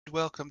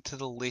welcome to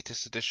the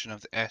latest edition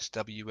of the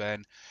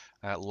SWN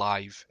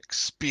live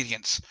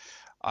experience.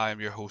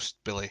 I'm your host,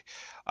 Billy,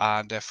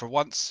 and for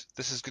once,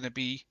 this is going to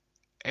be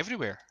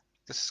everywhere.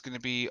 This is going to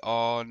be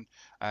on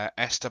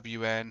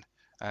SWN,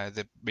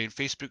 the main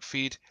Facebook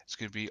feed. It's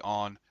going to be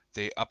on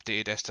the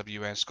updated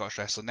SWN Scottish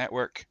Wrestling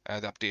Network,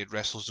 the updated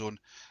WrestleZone,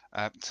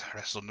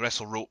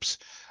 Wrestle Ropes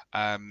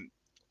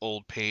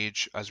old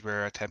page, as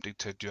we're attempting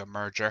to do a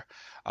merger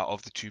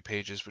of the two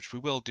pages, which we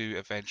will do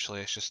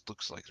eventually. It just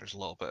looks like there's a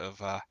little bit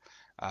of a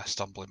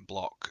stumbling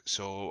block.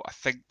 So I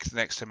think the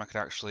next time I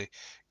can actually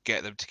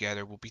get them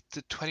together will be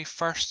the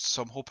 21st.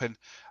 So I'm hoping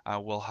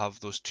we'll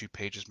have those two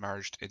pages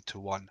merged into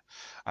one.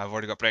 I've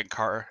already got Brent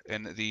Carter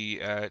in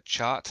the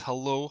chat.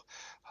 Hello,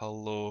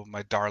 hello,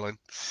 my darling.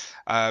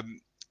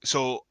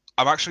 So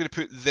I'm actually going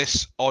to put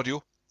this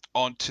audio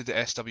onto the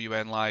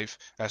SWN live,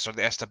 the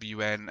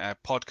SWN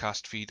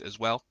podcast feed as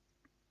well,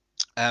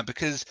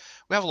 because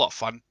we have a lot of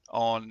fun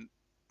on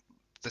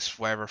this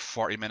whatever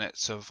 40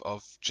 minutes of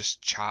just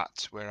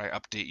chat where I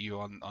update you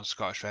on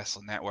Scottish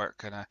Wrestling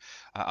Network, and I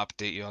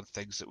update you on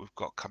things that we've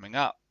got coming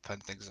up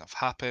and things that have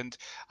happened,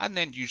 and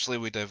then usually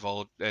we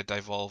devolve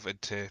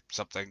into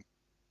something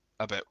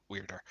a bit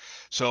weirder.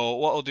 So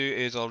what I'll do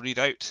is I'll read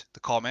out the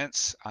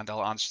comments and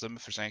I'll answer them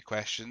if there's any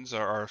questions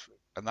or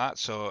and that.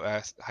 So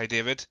hi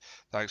David,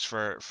 thanks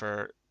for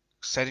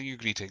sending you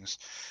greetings,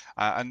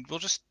 and we'll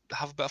just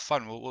have a bit of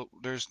fun.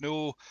 There's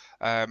no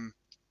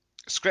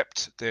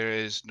script, there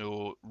is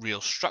no real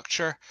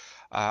structure.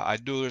 I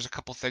know there's a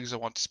couple of things I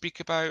want to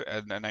speak about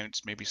and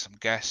announce maybe some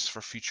guests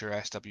for future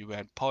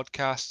SWN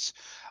podcasts,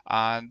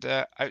 and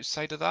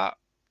outside of that,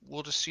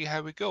 we'll just see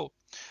how we go.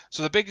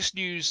 So the biggest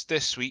news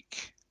this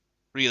week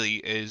really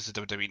is the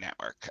WWE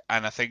Network,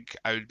 and I think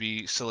I would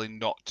be silly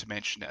not to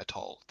mention it at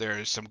all.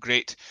 There's some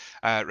great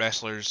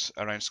wrestlers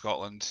around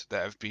Scotland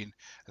that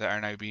are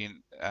now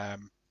being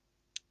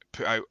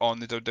put out on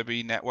the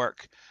WWE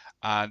Network,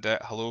 and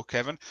hello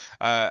Kevin,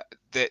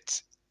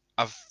 that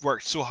I've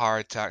worked so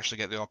hard to actually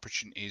get the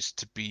opportunities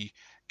to be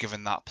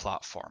given that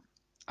platform,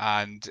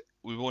 and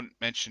we won't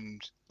mention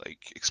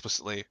like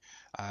explicitly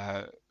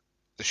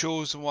the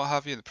shows and what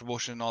have you, the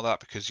promotion and all that,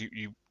 because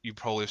you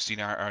probably have seen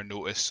our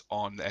notice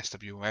on the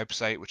SWN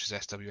website, which is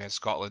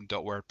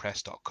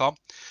swnscotland.wordpress.com.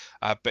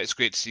 But it's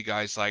great to see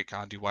guys like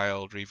Andy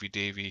Wilde, Ravy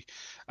Davey,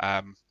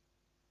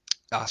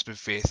 Aspen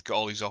Faith get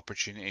all these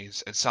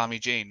opportunities, and Sammy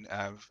Jane,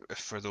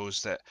 for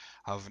those that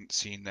haven't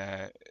seen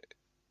that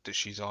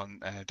she's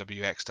on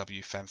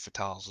WXW Femme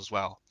Fatales as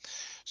well.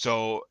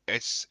 So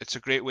it's a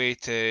great way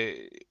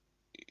to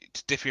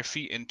dip your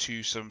feet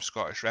into some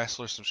Scottish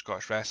wrestlers, some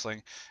Scottish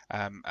wrestling,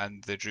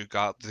 and the Drew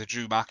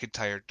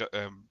McIntyre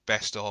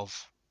best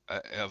of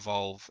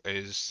Evolve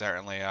is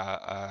certainly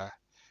a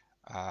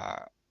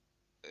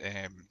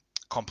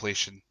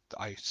compilation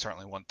that I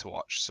certainly want to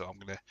watch. So I'm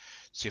gonna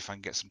see if I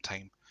can get some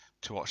time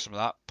to watch some of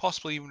that,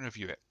 possibly even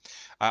review it.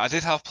 I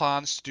did have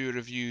plans to do a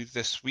review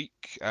this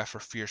week for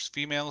Fierce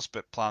Females,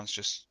 but plans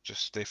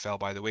just they fell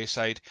by the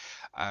wayside.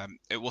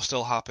 It will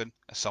still happen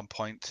at some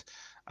point.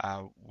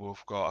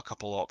 We've got a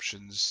couple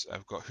options.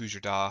 I've got Who's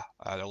Your Da,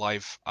 they're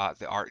live at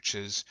the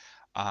Arches,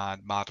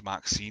 and Mad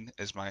Maxine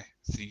is my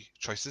three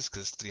choices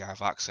because it's three I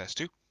have access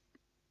to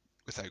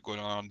without going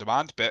on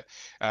demand. But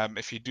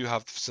if you do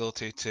have the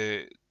facility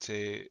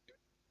to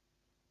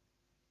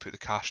put the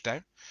cash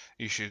down,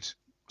 you should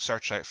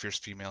search out Fierce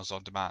Females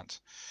on demand.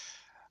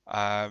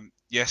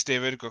 Yes,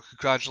 David, go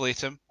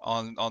congratulate him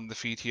on the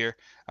feed here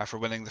for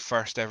winning the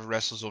first ever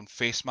WrestleZone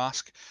face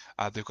mask.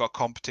 They've got a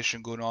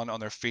competition going on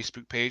their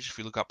Facebook page. If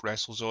you look up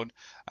WrestleZone,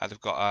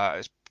 they've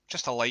got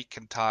just a like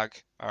and tag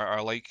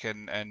or like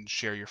and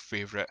share your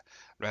favorite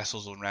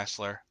WrestleZone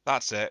wrestler.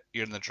 That's it.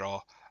 You're in the draw,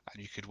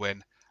 and you could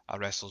win a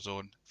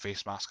WrestleZone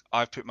face mask.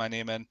 I've put my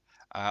name in.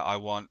 I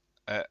want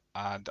it,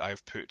 and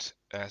I've put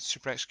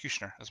Super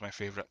Executioner as my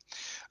favorite.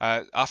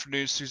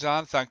 Afternoon,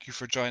 Suzanne. Thank you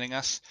for joining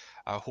us.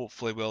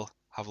 Hopefully, we'll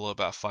have a little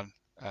bit of fun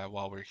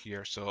while we're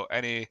here. So,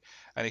 any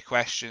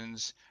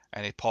questions,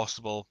 any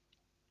possible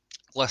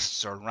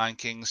lists or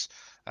rankings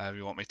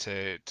you want me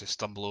to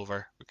stumble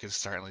over, we can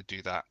certainly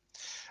do that.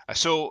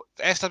 So,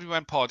 the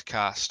SWN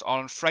podcast.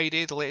 On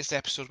Friday, the latest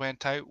episode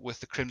went out with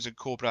the Crimson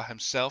Cobra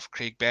himself,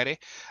 Craig Berry.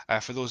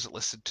 For those that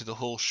listened to the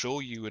whole show,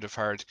 you would have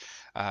heard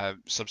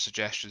some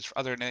suggestions for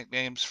other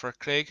nicknames for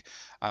Craig,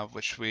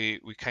 which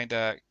we kind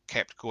of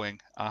kept going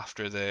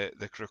after the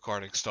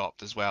recording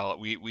stopped as well.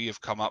 We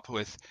have come up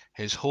with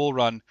his whole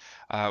run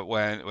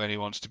when he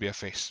wants to be a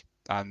face,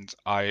 and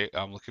I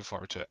am looking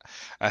forward to it.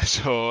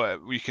 So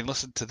we can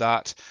listen to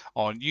that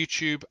on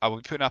YouTube. I will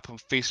be putting up on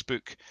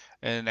Facebook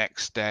in the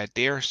next day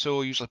or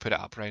so. Usually put it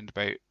up around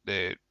about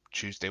the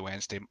Tuesday,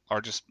 Wednesday,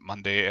 or just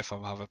Monday if I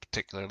have a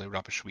particularly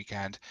rubbish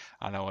weekend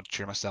and I want to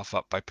cheer myself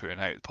up by putting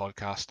out the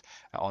podcast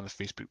on the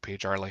Facebook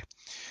page early.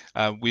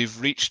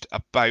 We've reached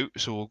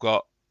so we've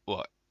got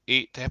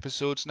 8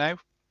 episodes now,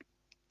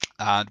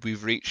 and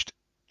we've reached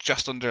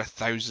just under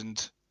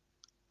 1,000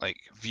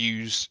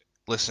 views,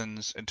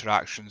 listens,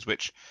 interactions,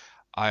 which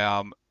I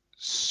am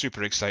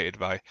super excited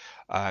by.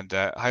 And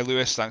hi,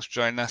 Lewis, thanks for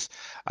joining us,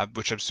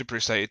 which I'm super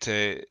excited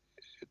to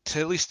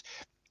at least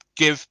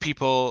give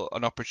people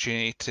an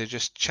opportunity to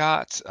just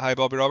chat. Hi,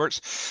 Bobby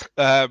Roberts.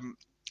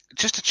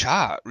 Just to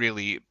chat,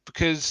 really,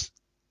 because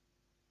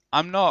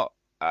I'm not.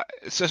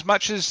 It's as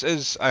much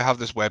as I have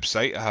this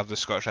website, I have the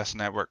Scottish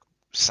Wrestling Network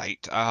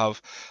site, I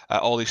have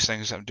all these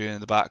things that I'm doing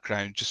in the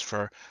background just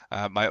for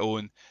my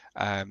own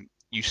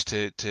use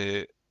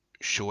to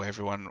show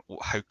everyone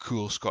how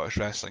cool Scottish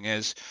wrestling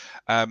is.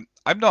 I'm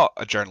not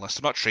a journalist.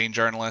 I'm not a trained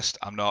journalist.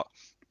 I'm not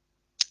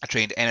a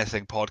trained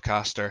anything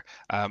podcaster.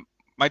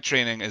 My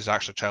training is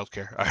actually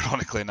childcare.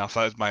 Ironically enough,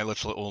 that is my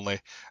literally only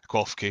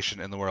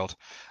qualification in the world.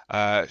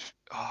 I'll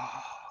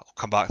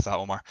come back to that,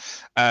 Omar.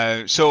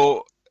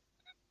 So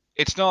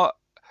it's not.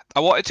 I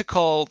wanted to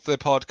call the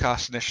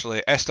podcast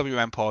initially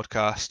SWN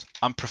Podcast.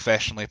 I'm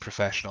professionally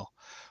professional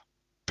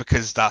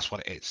because that's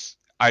what it is.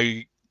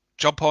 I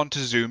jump onto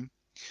Zoom,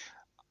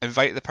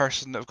 invite the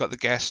person that I've got the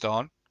guest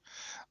on,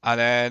 and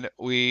then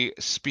we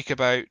speak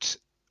about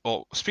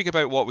what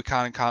we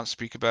can and can't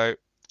speak about,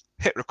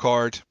 hit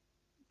record,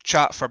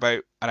 chat for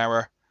about an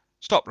hour,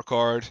 stop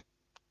record.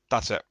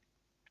 That's it.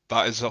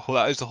 That is the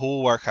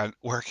whole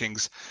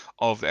workings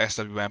of the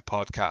SWN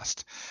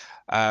podcast.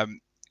 Um,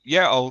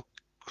 yeah, I'll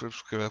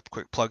give a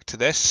quick plug to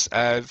this.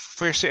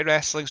 Fair City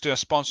Wrestling's doing a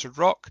sponsored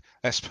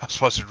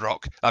sponsored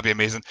rock. That'd be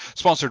amazing.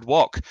 Sponsored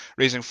walk,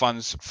 raising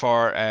funds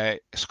for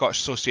Scottish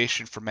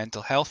Association for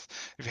Mental Health.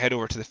 If you head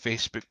over to the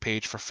Facebook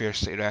page for Fair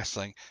City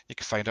Wrestling, you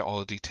can find out all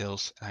the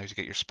details and how to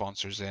get your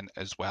sponsors in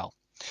as well.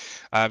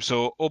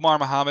 So Omar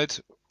Mohammed.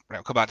 Right,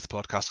 I'll come back to the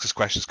podcast because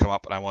questions come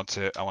up and I want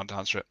to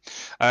answer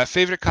it.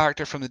 Favorite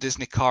character from the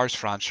Disney Cars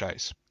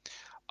franchise?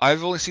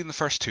 I've only seen the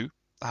first two.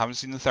 I haven't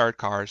seen the third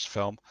Cars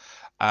film.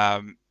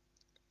 Um,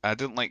 I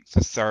didn't like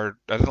the third.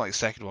 I didn't like the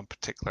second one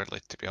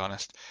particularly, to be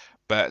honest.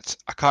 But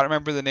I can't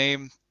remember the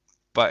name.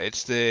 But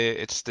it's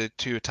the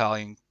two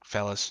Italian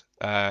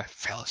they're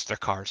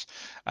cars,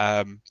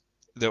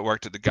 that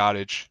worked at the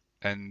garage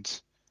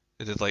and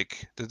they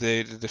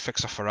did they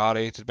fix a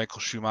Ferrari? Did Michael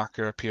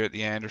Schumacher appear at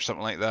the end or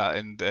something like that?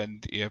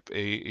 And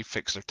he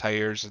fixed their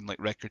tires in like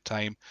record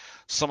time,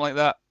 something like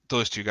that.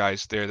 Those two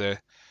guys, they're the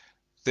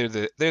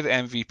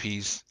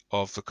MVPs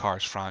of the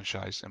Cars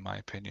franchise, in my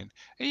opinion.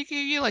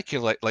 You like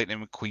your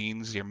Lightning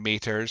McQueens, your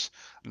Maters,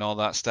 and all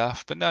that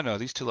stuff, but no,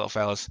 these two little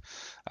fellas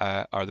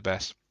are the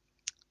best.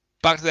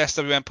 Back to the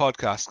SWN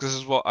podcast. This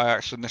is what I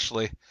actually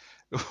initially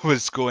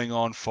was going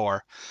on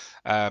for.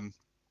 Um,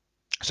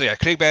 so yeah,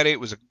 Craig Berry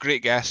was a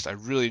great guest. I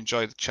really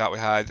enjoyed the chat we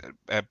had,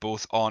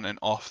 both on and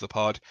off the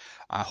pod.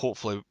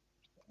 Hopefully,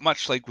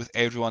 much like with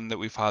everyone that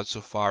we've had so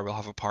far, we'll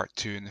have a part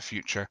two in the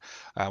future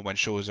when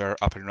shows are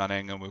up and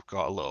running and we've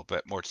got a little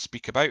bit more to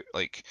speak about,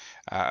 like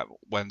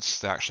once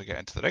they actually get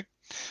into the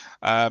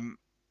ring.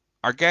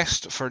 Our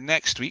guest for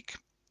next week,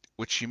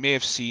 which you may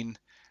have seen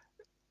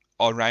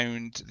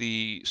around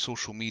the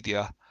social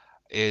media,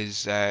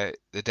 is the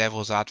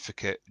Devil's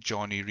Advocate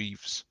Johnny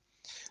Reeves.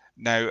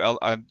 Now,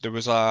 there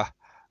was a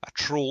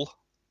troll,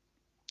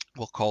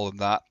 we'll call him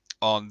that,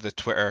 on the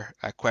Twitter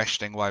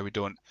questioning why we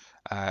don't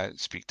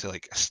speak to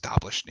like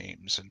established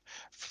names and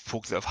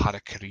folk that have had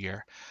a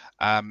career.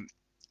 And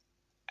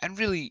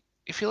really,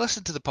 if you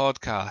listen to the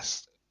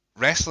podcast,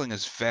 wrestling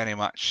is very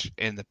much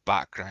in the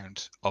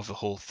background of the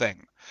whole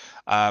thing.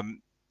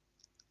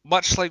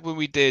 Much like when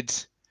we did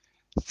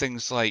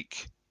things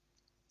like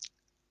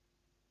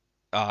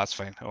that's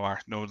fine. Or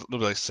no,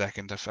 nobody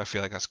second. I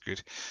feel like that's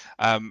good.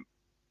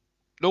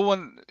 No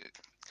one.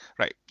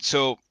 Right.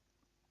 So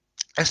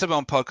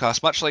SWN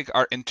podcast, much like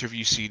our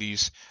interview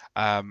series,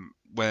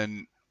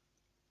 when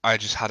I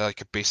just had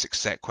like a basic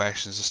set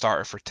questions, a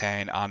starter for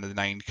 10 and the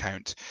 9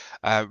 count,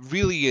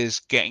 really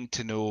is getting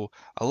to know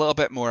a little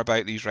bit more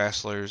about these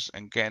wrestlers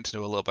and getting to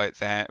know a little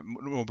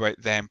more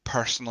about them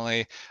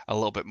personally, a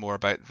little bit more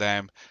about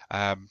them,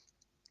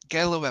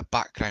 get a little bit of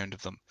background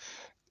of them.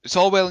 It's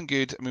all well and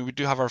good. I mean, we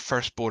do have our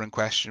first boring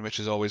question,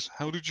 which is always,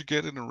 how did you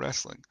get into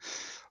wrestling?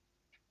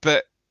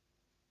 But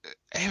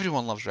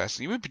everyone loves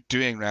wrestling. You wouldn't be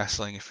doing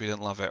wrestling if you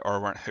didn't love it or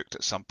weren't hooked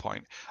at some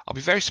point. I'll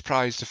be very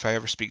surprised if I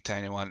ever speak to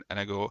anyone and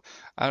I go,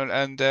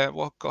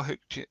 what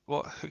hooked you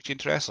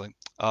into wrestling?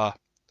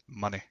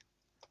 Money,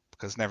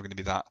 because it's never going to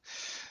be that.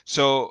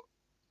 So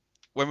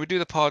when we do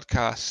the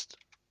podcast,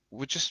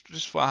 we just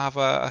want to have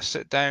a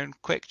sit down,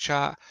 quick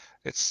chat.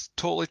 It's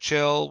totally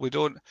chill. We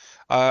don't.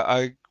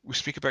 We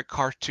speak about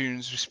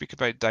cartoons. We speak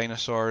about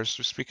dinosaurs.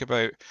 We speak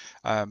about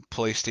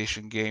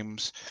PlayStation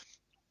games.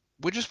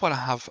 We just want to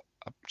have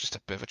just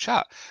a bit of a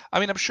chat. I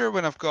mean, I'm sure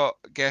when I've got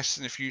guests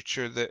in the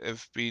future that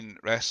have been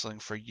wrestling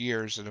for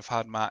years and have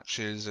had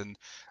matches and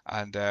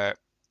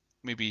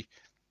maybe,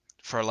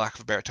 for lack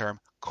of a better term,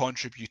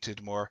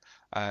 contributed more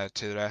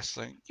to the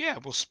wrestling, yeah,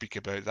 we'll speak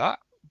about that.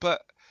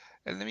 But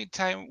in the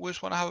meantime, we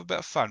just want to have a bit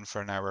of fun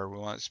for an hour. We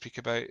want to speak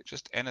about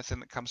just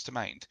anything that comes to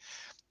mind.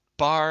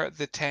 Bar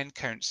the 10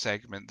 count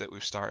segment that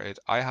we've started,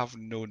 I have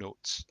no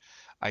notes.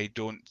 I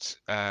don't,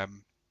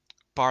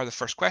 bar the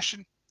first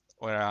question,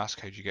 when I ask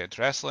how did you get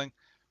into wrestling,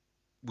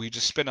 we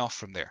just spin off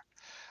from there.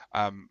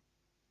 Um,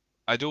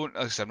 I don't,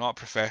 like I said, I'm not a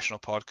professional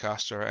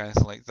podcaster or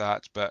anything like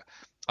that, but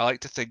I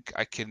like to think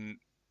I can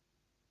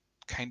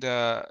kind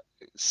of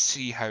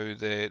see how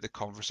the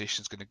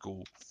conversation is going to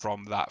go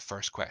from that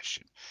first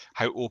question,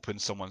 how open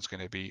someone's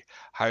going to be,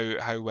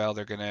 how well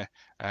they're going to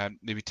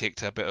maybe take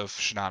to a bit of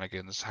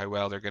shenanigans, how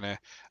well they're going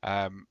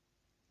to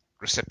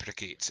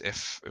reciprocate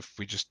if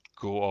we just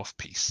go off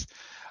piece.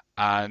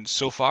 And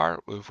so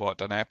far, we've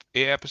done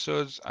 8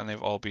 episodes, and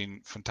they've all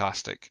been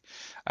fantastic.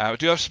 I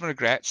do have some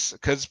regrets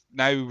because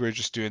now we're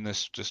just doing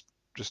this just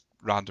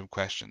random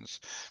questions.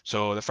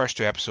 So the first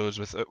 2 episodes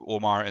with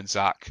Omar and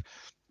Zach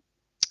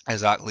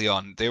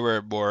Leon, they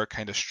were more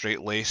kind of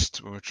straight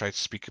laced when we tried to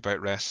speak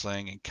about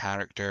wrestling and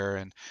character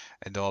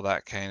and all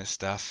that kind of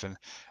stuff,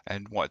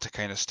 and wanted to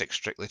kind of stick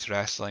strictly to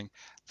wrestling.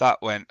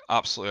 That went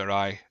absolutely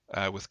awry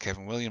with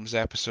Kevin Williams'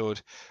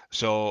 episode.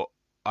 So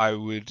I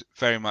would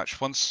very much,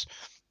 once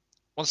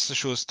the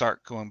shows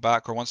start going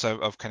back, or once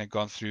I've kind of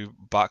gone through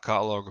back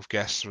catalogue of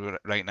guests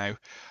right now,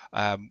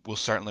 we'll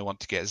certainly want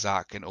to get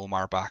Zach and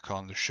Omar back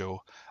on the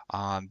show,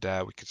 and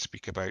we could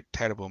speak about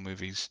terrible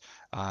movies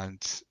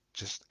and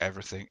just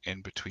everything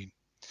in between.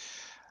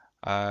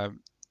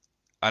 Um,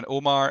 and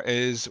Omar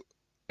is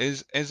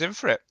in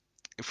for it.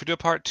 If we do a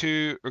part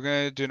 2, we're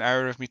gonna do an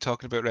hour of me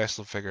talking about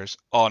wrestling figures.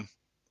 I'm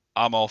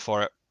all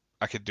for it.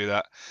 I could do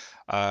that.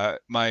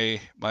 My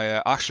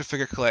action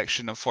figure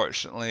collection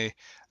unfortunately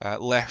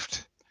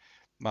left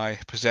my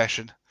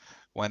possession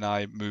when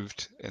I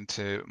moved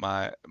into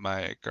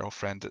my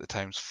girlfriend at the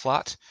time's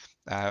flat.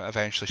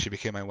 Eventually, she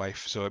became my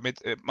wife, so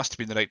it must have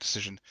been the right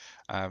decision.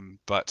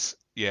 But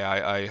yeah,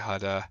 I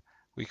had a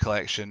wee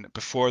collection.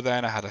 Before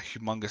then, I had a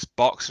humongous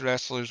box of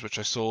wrestlers, which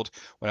I sold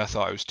when I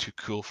thought I was too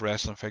cool for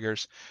wrestling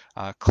figures.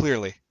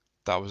 Clearly,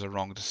 that was a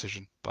wrong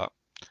decision, but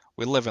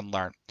we live and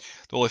learn.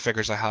 The only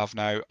figures I have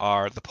now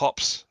are the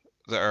Pops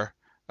that are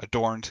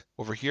adorned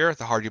over here.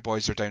 The Hardy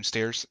Boys are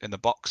downstairs in the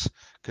box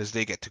because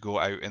they get to go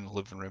out in the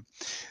living room.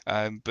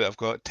 But I've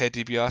got Ted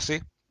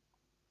DiBiase,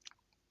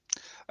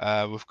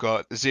 we've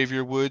got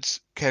Xavier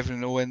Woods,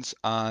 Kevin Owens,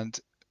 and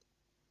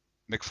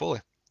Mick Foley.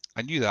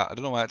 I knew that. I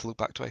don't know why I had to look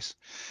back twice.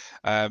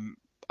 Um,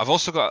 I've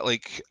also got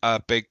like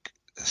a big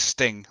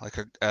Sting, like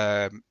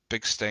a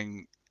big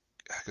Sting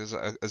as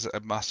a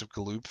massive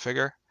Galoob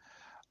figure,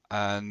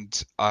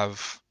 and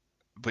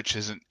which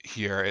isn't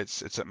here.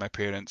 It's at my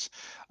parents'.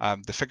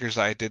 The figures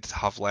that I did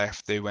have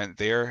left, they went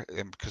there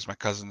because my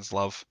cousins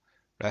love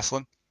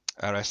wrestling,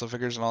 wrestling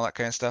figures and all that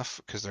kind of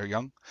stuff because they're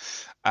young,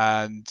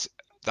 and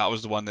that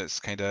was the one that's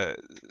kind of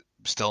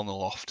still in the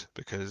loft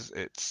because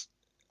it's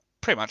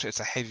pretty much it's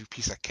a heavy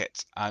piece of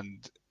kit,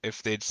 and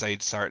if they decide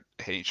to start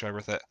hitting each other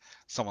with it,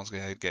 someone's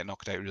gonna get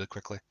knocked out really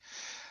quickly.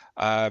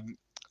 Um,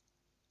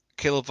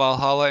 Caleb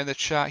Valhalla in the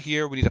chat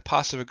here. We need a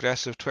passive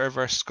aggressive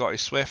Twitterverse Scotty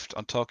Swift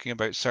on talking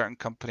about certain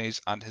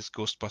companies and his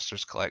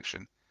Ghostbusters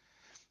collection.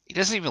 He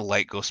doesn't even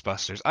like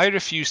Ghostbusters. I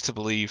refuse to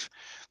believe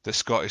that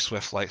Scotty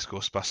Swift likes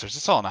Ghostbusters.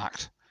 It's all an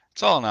act.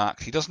 It's all an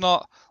act. He does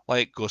not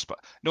like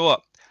Ghostbusters. You know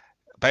what?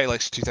 I bet he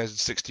likes the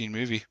 2016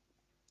 movie.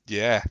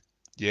 Yeah,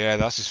 yeah,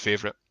 that's his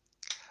favourite.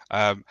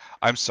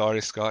 I'm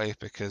sorry, Scotty,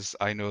 because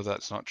I know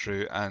that's not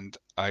true, and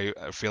I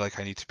feel like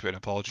I need to put an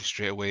apology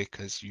straight away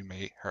because you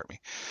may hurt me.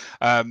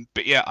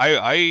 But yeah,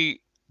 I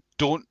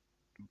don't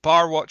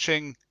bar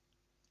watching.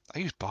 I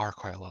use bar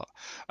quite a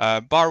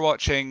lot. Bar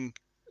watching.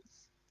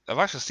 I've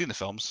actually seen the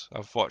films.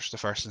 I've watched the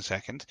first and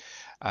second.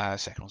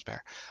 Second one's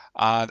better,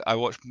 and I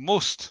watched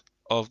most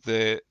of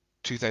the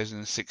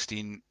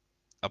 2016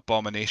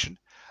 Abomination.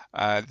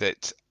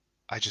 That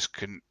I just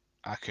couldn't.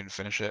 I couldn't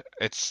finish it.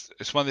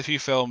 It's one of the few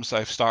films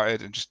I've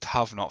started and just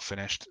have not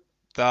finished.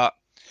 That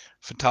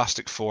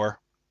Fantastic Four,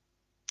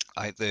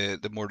 like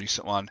the more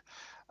recent one,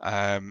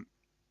 um,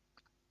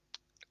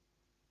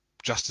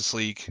 Justice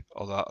League.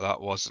 Although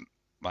that wasn't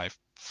my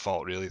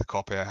fault really. The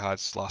copy I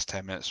had's last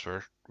 10 minutes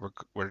were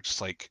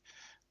just like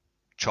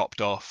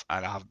chopped off,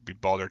 and I haven't been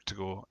bothered to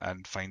go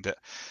and find it.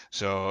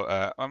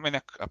 So I mean,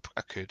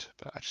 I could,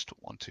 but I just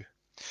don't want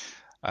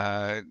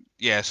to.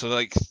 Yeah, so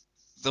like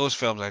those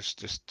films I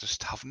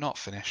just have not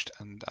finished,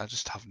 and I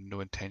just have no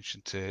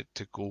intention to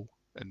go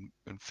and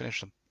finish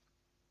them.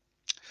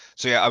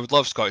 So yeah, I would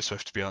love Scotty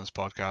Swift to be on this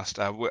podcast.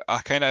 I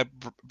kind of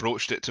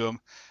broached it to him,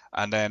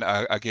 and then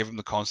I gave him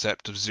the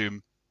concept of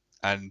Zoom,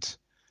 and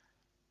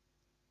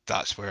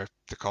that's where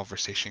the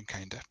conversation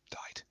kind of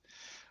died.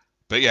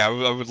 But yeah,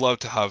 I would love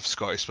to have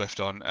Scotty Swift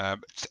on.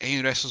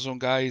 Any WrestleZone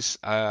guys,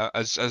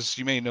 as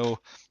you may know,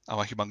 I'm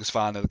a humongous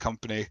fan of the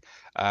company.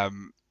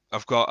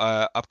 I've got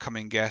an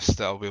upcoming guest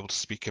that I'll be able to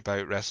speak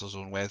about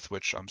WrestleZone with,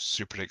 which I'm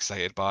super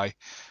excited by.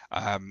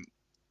 Um,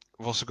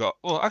 we've also got,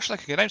 well, actually,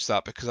 I can announce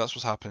that because that's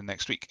what's happening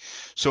next week.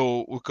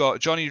 So we've got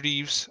Johnny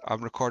Reeves.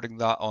 I'm recording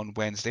that on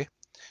Wednesday,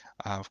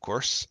 of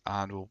course,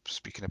 and we'll be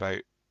speaking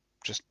about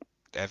just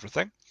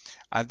everything.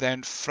 And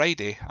then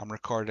Friday, I'm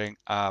recording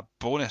a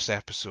bonus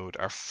episode,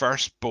 our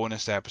first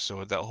bonus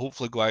episode that'll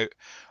hopefully go out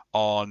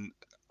on,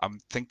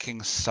 I'm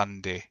thinking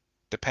Sunday,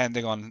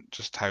 depending on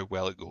just how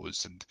well it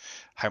goes and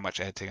how much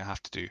editing I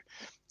have to do.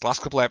 The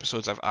last couple of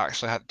episodes, I've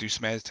actually had to do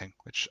some editing,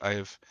 which I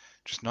have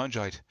just not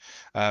enjoyed.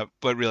 But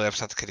really, I've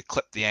just had to kind of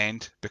clip the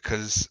end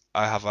because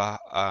I have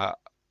a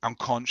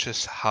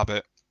unconscious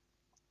habit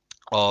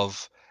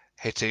of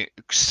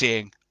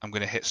saying I'm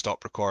going to hit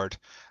stop record,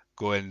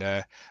 going,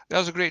 that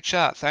was a great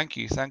chat, thank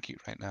you, thank you.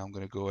 Right now, I'm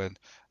going to go in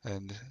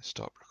and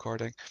stop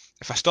recording.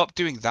 If I stop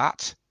doing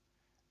that,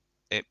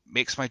 it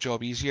makes my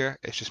job easier.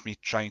 It's just me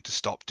trying to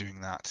stop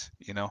doing that,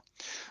 you know.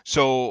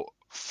 So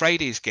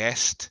Friday's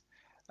guest,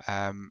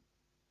 that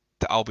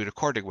I'll be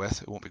recording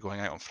with, it won't be going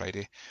out on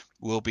Friday,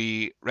 will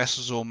be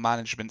WrestleZone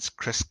Management's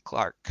Chris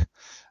Clark.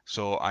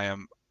 So I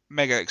am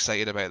mega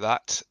excited about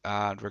that,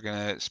 and we're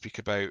going to speak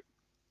about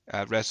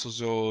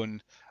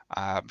WrestleZone.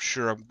 I'm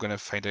sure I'm going to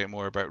find out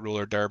more about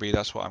roller derby.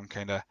 That's what I'm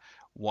kind of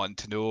wanting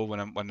to know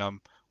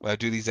when I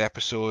do these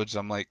episodes.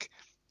 I'm like,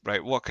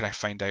 right, what can I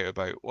find out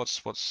about?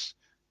 What's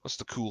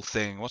the cool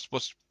thing? What's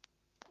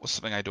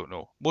something I don't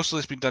know? Mostly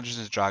it's been Dungeons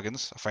and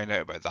Dragons. I find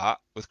out about that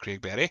with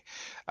Craig Berry,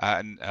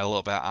 and a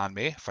little bit of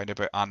anime. I find out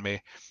about anime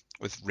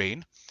with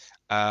Rain.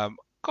 Got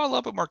a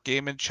little bit more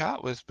gaming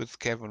chat with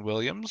Kevin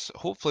Williams.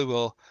 Hopefully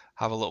we'll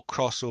have a little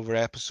crossover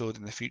episode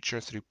in the future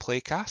through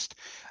Playcast.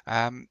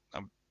 I'm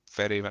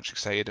very much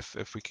excited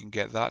if we can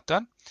get that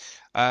done.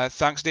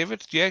 Thanks,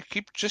 David. Yeah,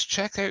 just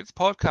check out the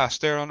podcast.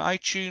 They're on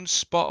iTunes,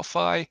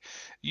 Spotify,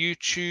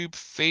 YouTube,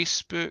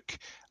 Facebook,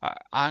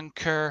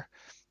 Anchor,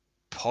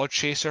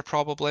 Podchaser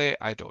probably.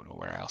 I don't know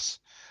where else.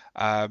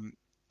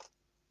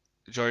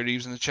 Joy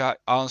Reeves in the chat.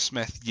 Alan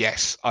Smith.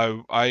 Yes,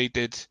 I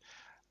did.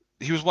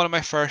 He was one of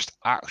my first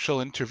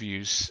actual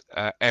interviews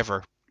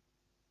ever.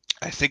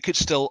 I think it's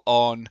still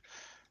on.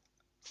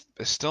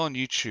 It's still on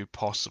YouTube,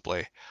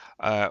 possibly.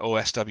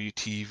 OSW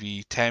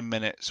TV, 10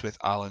 minutes with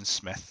Alan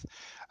Smith.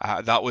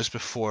 That was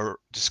before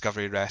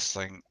Discovery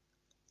Wrestling.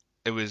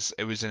 It was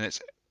in its,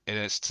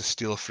 to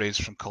steal a phrase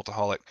from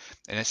Cultaholic,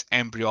 in its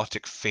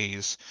embryonic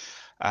phase.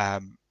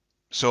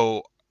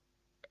 So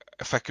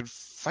if I can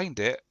find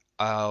it,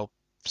 I'll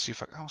see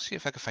if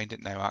I can find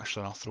it now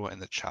actually, and I'll throw it in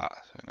the chat.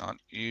 Hang on,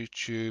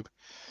 YouTube.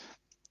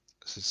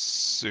 This is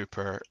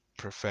super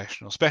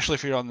professional, especially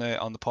if you're on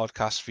the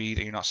podcast feed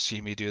and you're not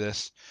seeing me do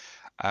this.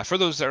 For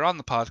those that are on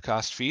the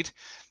podcast feed,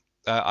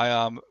 I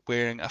am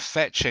wearing a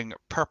fetching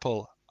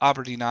purple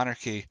Aberdeen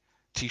Anarchy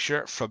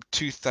t-shirt from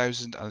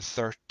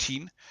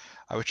 2013,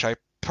 which I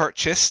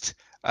purchased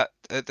at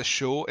the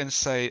show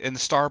inside in the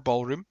Star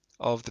Ballroom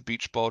of the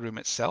Beach Ballroom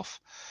itself.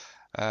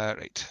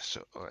 Right,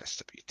 so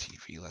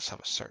OSWTV, let's have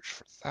a search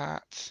for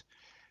that.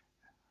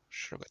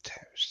 Sure,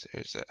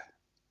 there's it.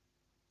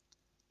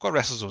 Got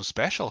WrestleZone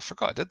Special. I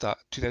forgot I did that.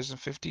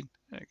 2015.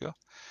 There you go.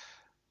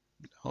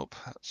 Nope,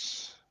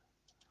 that's.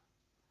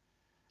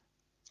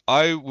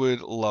 I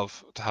would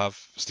love to have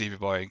Stevie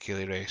Boy and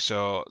Kaylee Ray,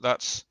 so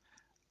that's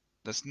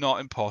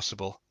not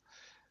impossible.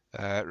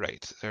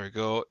 Right, there we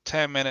go.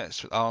 10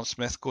 minutes with Alan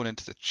Smith going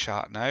into the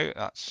chat now.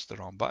 That's the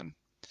wrong button.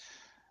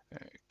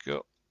 There you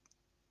go.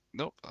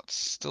 Nope, that's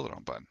still the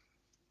wrong button.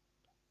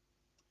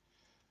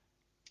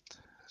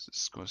 This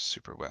is going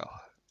super well.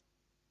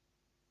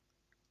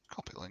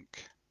 Copy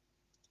link.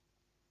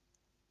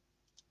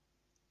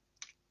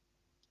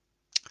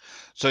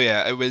 So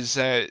yeah, it was.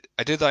 I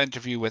did that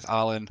interview with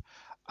Alan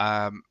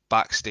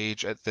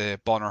backstage at the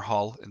Bonner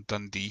Hall in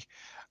Dundee,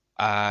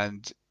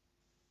 and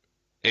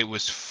it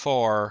was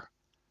for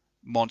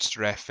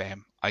Monster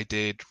FM. I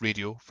did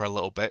radio for a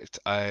little bit.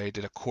 I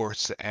did a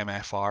course at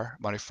MFR,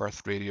 Murray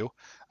Firth Radio.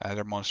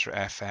 Their Monster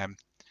FM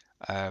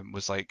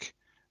was like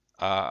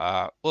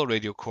a little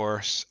radio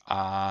course,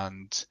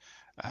 and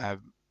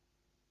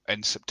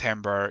in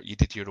September you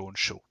did your own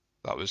show.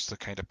 That was the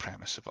kind of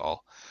premise of it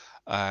all.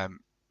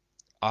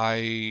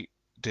 I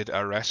did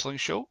a wrestling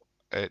show.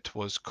 It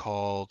was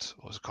called,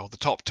 what was it called? The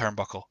Top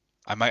Turnbuckle.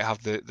 I might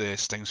have the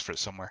stings for it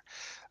somewhere.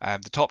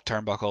 The Top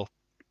Turnbuckle,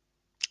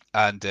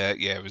 and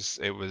yeah, it was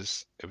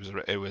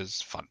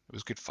fun. It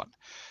was good fun.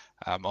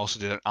 I also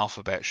did an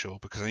alphabet show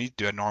because I need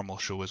to do a normal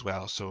show as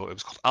well. So it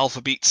was called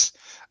Alpha Beats,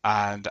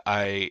 and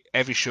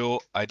every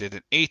show I did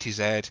an A to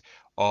Z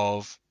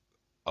of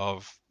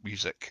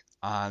music,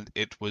 and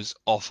it was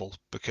awful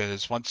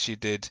because once you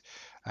did,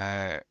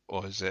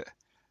 what was it?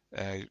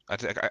 I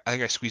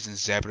think I squeezed in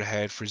Zebra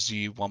Head for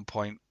Z one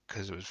point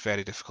because it was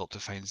very difficult to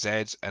find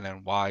Z's and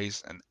then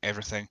Y's and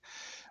everything,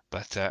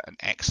 but and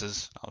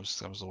X's that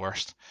was the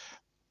worst.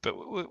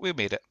 But we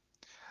made it.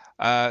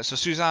 So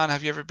Suzanne,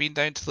 have you ever been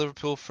down to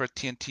Liverpool for a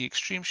TNT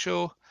Extreme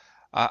show?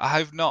 I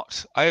have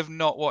not. I have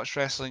not watched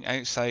wrestling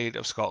outside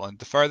of Scotland.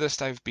 The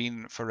furthest I've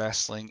been for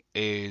wrestling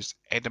is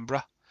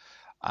Edinburgh.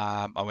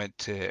 I went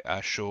to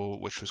a show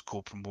which was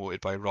co-promoted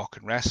by Rock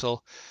and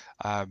Wrestle,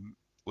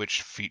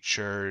 which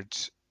featured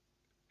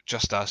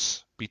just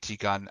us, BT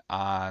Gunn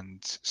and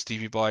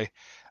Stevie Boy,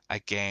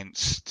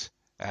 against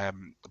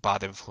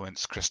Bad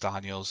Influence, Chris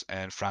Daniels,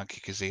 and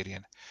Frankie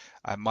Kazarian.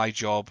 My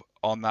job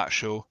on that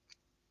show,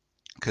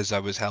 because I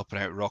was helping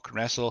out Rock and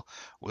Wrestle,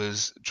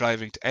 was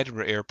driving to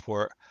Edinburgh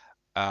Airport,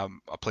 a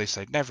place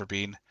I'd never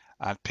been,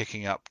 and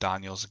picking up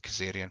Daniels and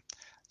Kazarian.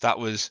 That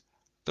was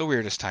the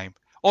weirdest time.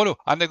 Oh no,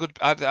 and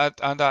I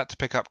had to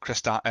pick up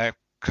Chris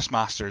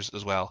Masters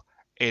as well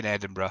in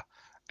Edinburgh.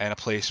 in a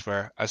place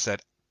where I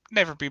said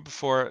never been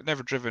before,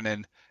 never driven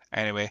in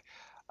anyway,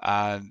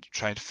 and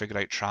trying to figure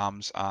out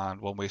trams and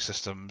one-way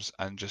systems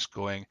and just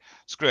going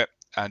screw it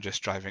and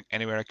just driving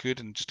anywhere I could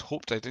and just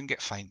hoped I didn't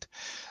get fined.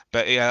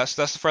 But yeah,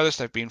 that's the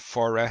furthest I've been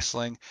for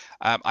wrestling.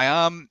 I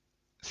am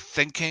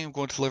thinking of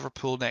going to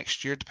Liverpool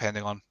next year,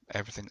 depending on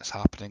everything that's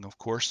happening, of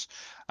course,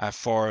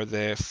 for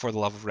the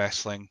Love of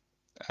Wrestling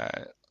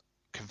uh,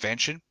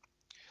 convention,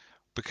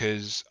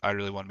 because I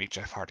really want to meet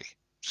Jeff Hardy.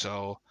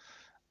 So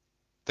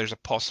there's a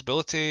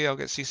possibility I'll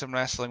get to see some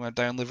wrestling when I'm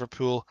down in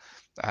Liverpool,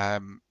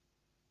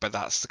 but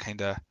that's the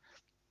kind of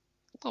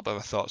little bit of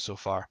a thought so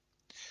far.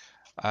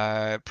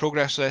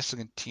 Progress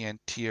Wrestling and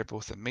TNT are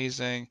both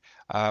amazing.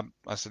 As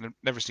I've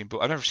never seen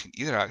both. I've never seen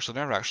either actually.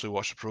 Never actually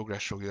watched a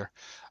Progress show either.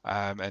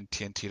 And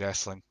TNT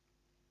Wrestling,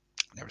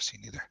 never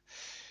seen either.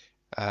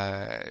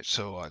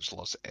 So there's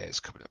lots of A's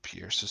coming up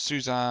here. So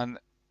Suzanne,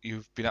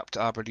 you've been up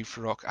to Aberdeen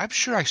for Rock. I'm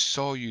sure I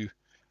saw you.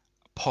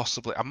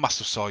 Possibly, I must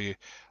have saw you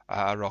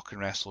at a Rock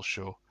and Wrestle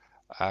show.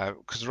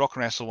 Because the Rock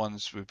and Wrestle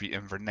ones would be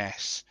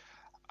Inverness,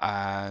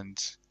 and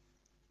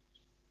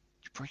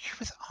were you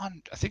with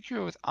I think you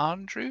were with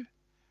Andrew,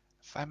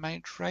 if I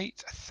mind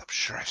right. I'm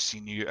sure I've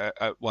seen you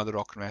at one of the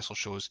Rock and Wrestle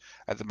shows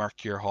at the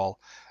Mercure Hall,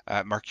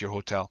 Mercure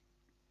Hotel.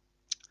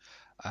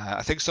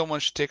 I think someone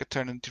should take a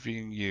turn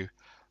interviewing you.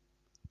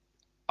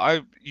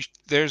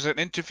 There's an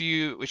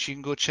interview which you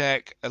can go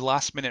check, a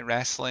Last Minute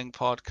Wrestling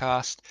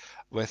podcast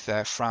with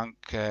Frank.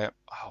 I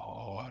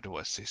don't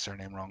want to say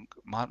surname wrong.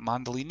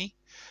 Mandolini,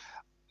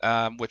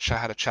 which I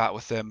had a chat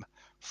with him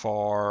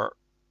for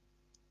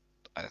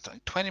I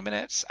think 20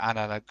 minutes and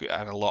had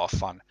a lot of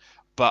fun.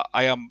 But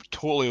I am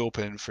totally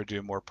open for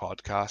doing more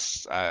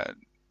podcasts,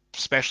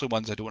 especially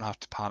ones I don't have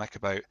to panic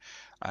about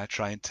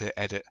trying to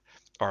edit,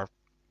 or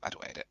I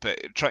don't edit,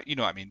 but you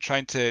know what I mean,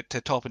 trying to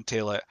top and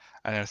tail it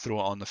and then throw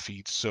it on the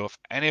feed. So if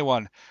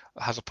anyone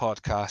has a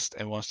podcast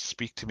and wants to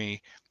speak to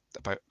me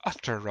about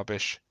utter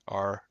rubbish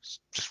or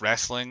just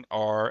wrestling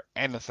or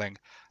anything,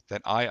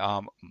 then I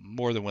am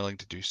more than willing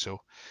to do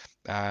so.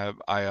 I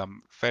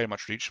am very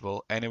much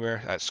reachable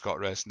anywhere at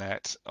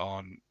ScottResNet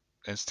on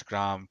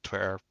Instagram,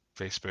 Twitter,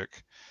 Facebook,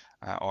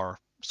 or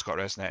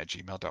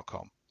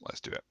scottresnet@gmail.com.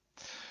 Let's do it.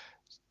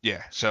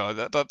 Yeah, so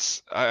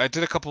that's I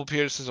did a couple of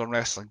appearances on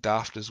Wrestling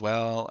Daft as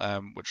well,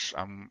 which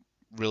I'm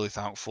really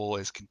thankful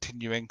is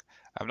continuing.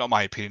 Not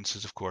my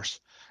appearances, of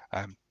course.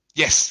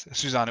 Yes,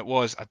 Suzanne, it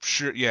was. I'm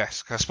sure.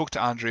 Yes, 'cause I spoke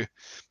to Andrew,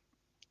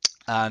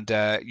 and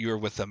you were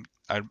with him.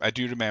 I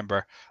do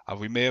remember.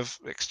 We may have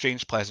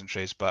exchanged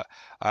pleasantries, but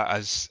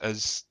as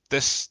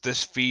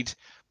this feed,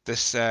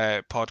 this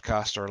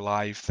podcast or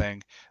live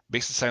thing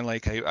makes it sound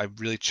like I'm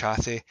really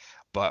chatty,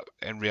 but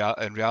in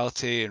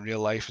reality, in real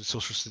life, in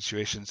social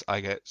situations, I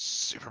get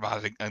super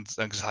bad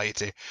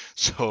anxiety,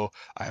 so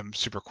I'm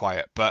super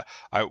quiet. But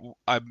I'm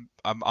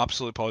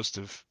absolutely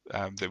positive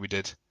that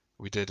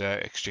we did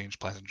exchange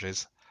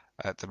pleasantries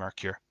at the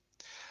Mercure.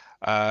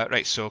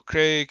 Right, so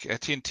Craig,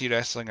 TNT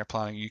Wrestling are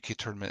planning UK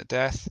Tournament of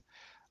Death.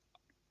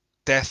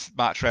 Death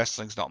match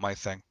wrestling's not my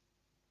thing.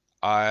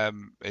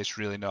 It's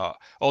really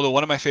not. Although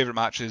one of my favorite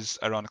matches,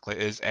 ironically,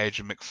 is Edge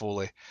and Mick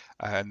Foley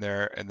in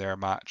their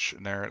match,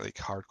 in their like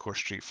hardcore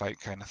street fight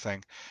kind of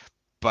thing.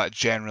 But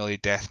generally,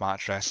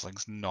 deathmatch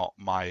wrestling's not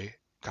my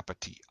cup of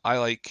tea. I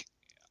like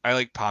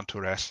panto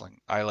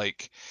wrestling. I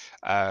like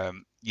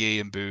yay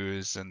and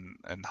booze and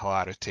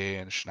hilarity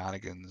and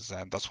shenanigans,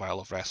 and that's why I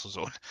love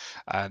WrestleZone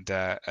and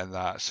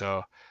that.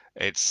 So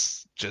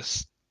it's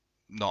just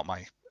not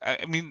my.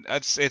 I mean,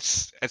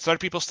 it's other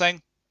people's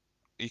thing.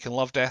 You can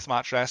love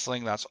deathmatch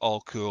wrestling, that's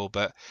all cool,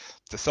 but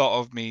the thought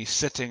of me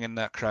sitting in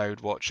that crowd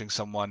watching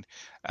someone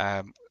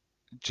um,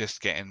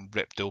 just getting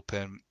ripped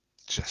open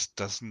just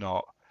does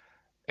not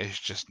is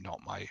just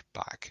not my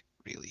bag,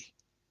 really.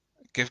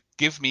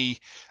 Give me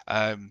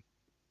um,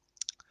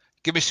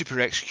 give me Super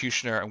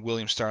Executioner and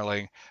William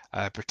Sterling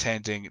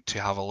pretending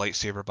to have a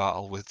lightsaber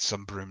battle with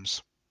some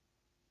brooms.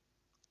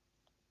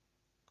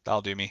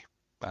 That'll do me.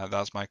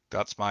 That's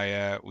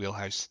my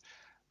wheelhouse.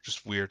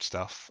 Just weird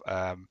stuff.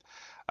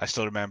 I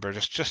still remember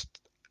just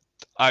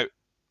out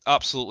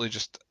absolutely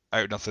just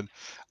out nothing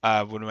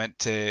when we went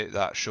to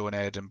that show in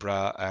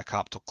Edinburgh,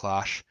 Capital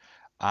Clash,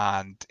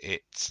 and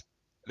it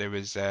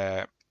was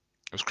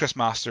Chris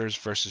Masters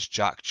versus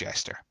Jack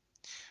Jester,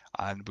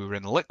 and we were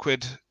in the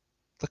Liquid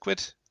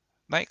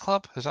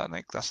nightclub. Is that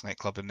that's a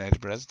nightclub in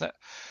Edinburgh, isn't it?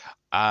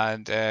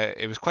 And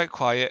it was quite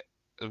quiet.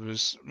 There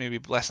was maybe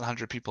less than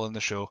 100 people in the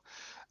show,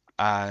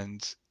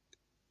 and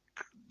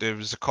there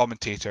was a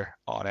commentator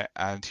on it,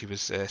 and he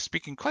was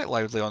speaking quite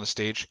loudly on the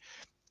stage.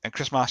 And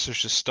Chris Masters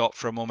just stopped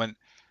for a moment,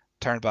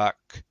 turned back,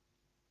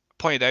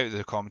 pointed out to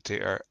the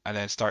commentator, and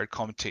then started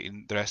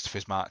commentating the rest of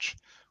his match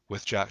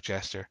with Jack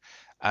Jester.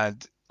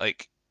 And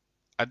like,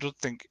 I don't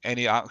think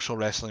any actual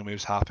wrestling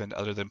moves happened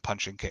other than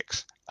punching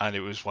kicks, and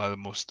it was one of the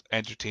most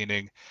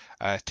entertaining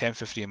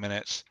 10-15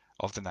 minutes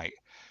of the night.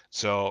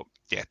 So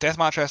yeah,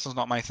 deathmatch wrestling's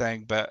not my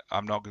thing, but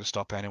I'm not going to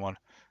stop anyone.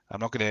 I'm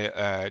not going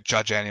to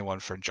judge anyone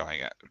for enjoying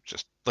it.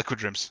 Just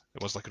Liquid Rooms.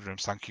 It was Liquid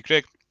Rooms. Thank you,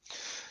 Craig.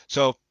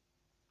 So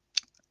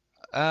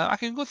I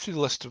can go through the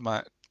list of my.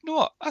 You know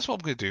what? That's what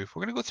I'm going to do.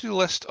 We're going to go through the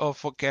list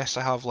of what guests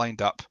I have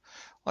lined up.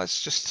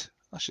 Let's just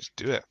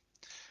do it.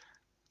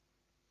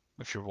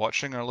 If you're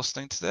watching or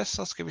listening to this,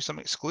 let's give you some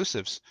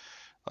exclusives.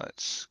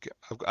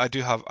 I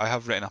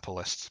have written up a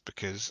list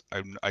because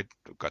I've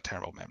got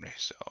terrible memory,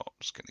 so I'm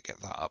just going to get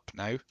that up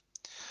now.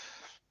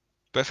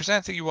 But if there's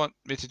anything you want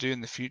me to do in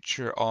the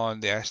future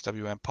on the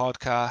SWN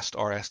podcast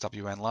or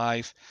SWN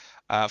Live,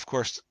 of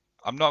course,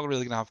 I'm not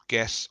really going to have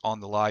guests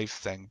on the live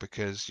thing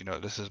because,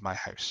 this is my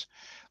house.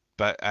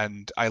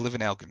 And I live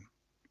in Elgin,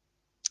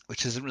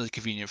 which isn't really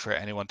convenient for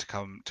anyone to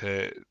come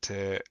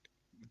to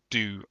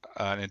do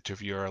an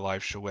interview or a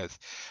live show with.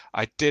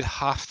 I did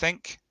half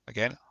think,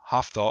 again,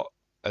 half thought,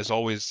 as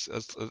always,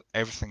 as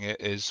everything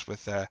it is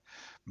with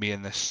me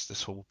and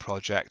this whole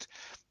project,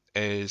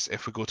 is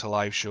if we go to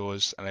live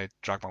shows and I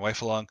drag my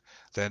wife along,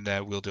 then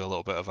we'll do a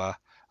little bit of a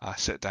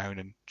sit down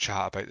and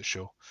chat about the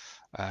show,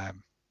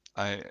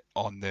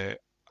 on the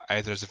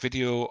either as a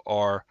video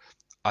or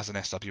as an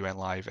SWN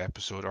live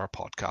episode or a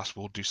podcast.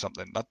 We'll do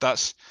something.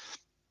 That's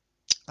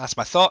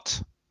my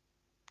thought.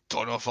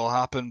 Don't know if it'll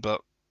happen,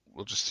 but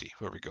we'll just see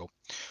where we go.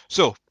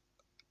 So,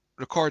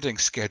 recording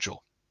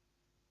schedule.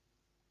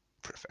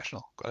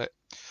 Professional, got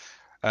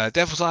it.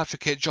 Devil's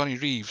Advocate Johnny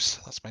Reeves,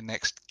 that's my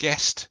next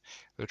guest,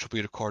 which will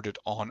be recorded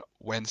on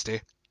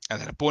Wednesday.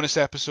 And then a bonus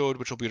episode,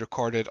 which will be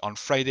recorded on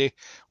Friday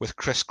with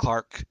Chris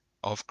Clark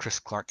of Chris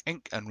Clark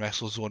Inc. and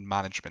WrestleZone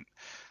Management.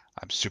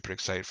 I'm super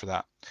excited for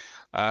that.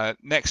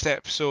 Next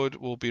episode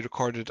will be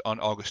recorded on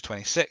August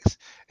 26th.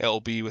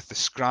 It'll be with the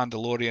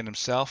Scrandalorian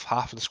himself.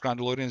 Half of the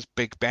Scrandalorian is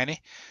Big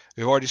Benny.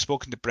 We've already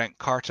spoken to Brent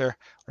Carter.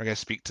 We're going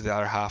to speak to the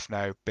other half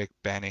now, Big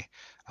Benny,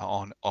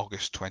 on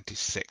August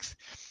 26th.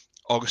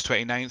 August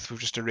 29th, we've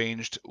just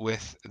arranged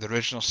with the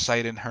original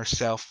Siren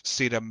herself,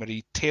 Sarah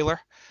Marie Taylor.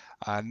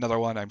 Another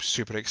one I'm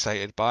super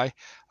excited by.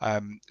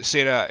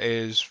 Sarah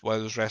is one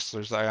of those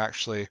wrestlers that I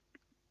actually,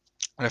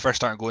 when I first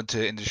started going to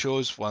indie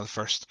shows, one of the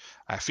first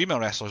female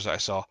wrestlers that I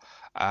saw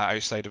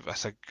outside of, I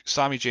think,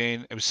 Sami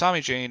Zayn. It was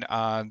Sami Zayn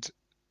and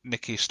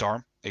Nikki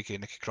Storm, aka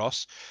Nikki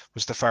Cross,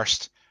 was the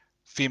first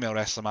female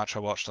wrestling match I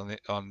watched on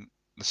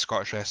the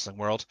Scottish wrestling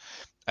world.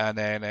 And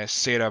then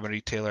Sarah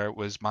Marie Taylor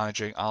was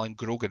managing Alan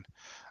Grogan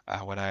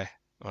when I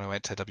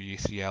went to a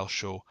W3L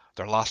show,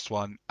 their last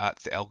one at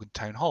the Elgin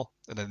Town Hall,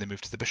 and then they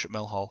moved to the Bishop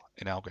Mill Hall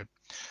in Elgin.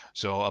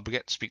 So I'll be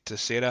getting to speak to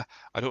Sarah.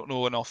 I don't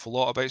know an awful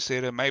lot about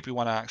Sarah. Maybe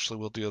one I actually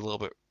will do a little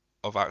bit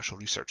of actual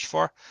research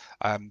for,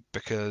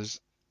 because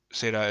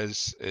Sarah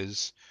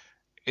is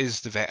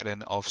the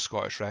veteran of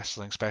Scottish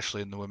wrestling,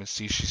 especially in the women's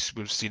scene.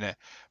 We've seen it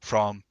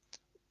from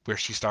where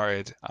she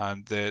started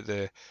and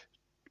the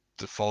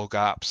fall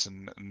gaps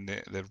and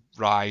the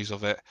rise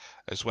of it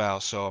as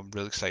well. So I'm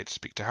really excited to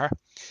speak to her.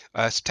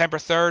 September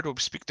 3rd, we'll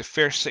speak to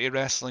Fair City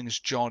Wrestling's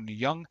John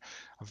Young.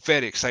 I'm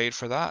very excited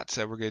for that.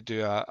 We're going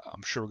to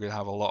I'm sure we're going to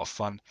have a lot of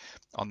fun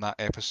on that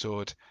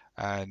episode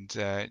and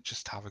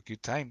just have a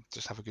good time,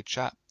 just have a good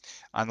chat.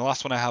 And the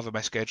last one I have on my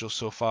schedule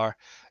so far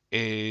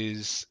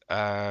is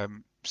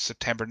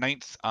September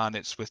 9th, and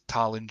it's with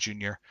Talon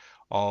Jr.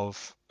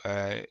 of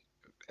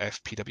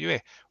FPWA.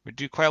 We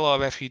do quite a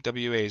lot of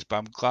FPWAs, but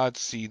I'm glad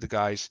to see the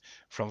guys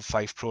from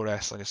Fife Pro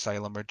Wrestling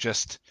Asylum are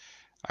just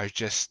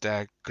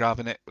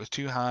grabbing it with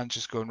two hands,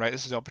 just going, right,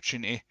 this is the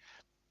opportunity.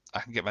 I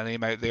can get my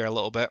name out there a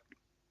little bit.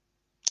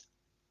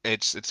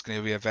 It's going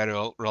to be a very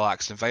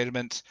relaxed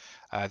environment.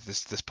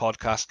 This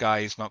podcast guy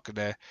is not going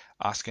to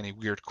ask any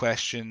weird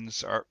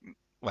questions, or,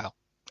 well,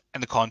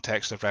 in the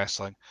context of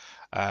wrestling,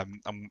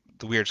 the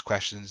weirdest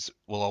questions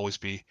will always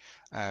be,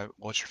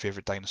 what's your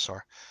favorite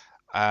dinosaur?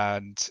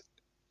 And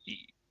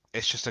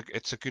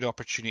it's a good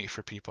opportunity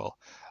for people,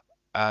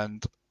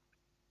 and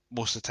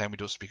most of the time we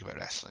don't speak about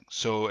wrestling.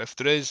 So if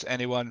there is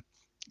anyone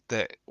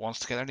that wants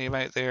to get their name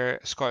out there,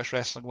 Scottish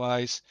wrestling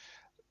wise,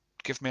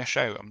 give me a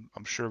shout.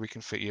 I'm sure we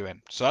can fit you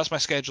in. So that's my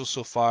schedule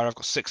so far. I've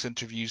got 6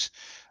 interviews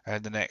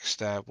in the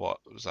next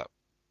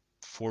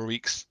 4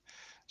 weeks.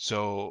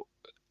 So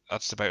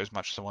that's about as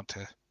much as I want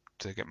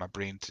to get my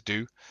brain to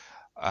do.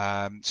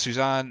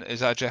 Suzanne, is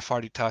that a Jeff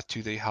Hardy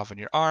tattoo that you have on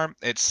your arm?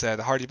 It's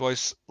the Hardy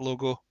Boys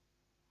logo.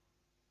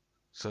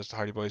 So it's the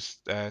Hardy Boys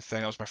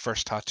thing. That was my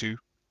first tattoo,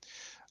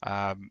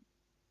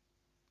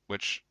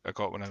 which I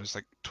got when I was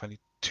like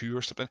 22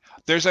 or something.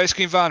 There's Ice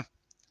Cream Van.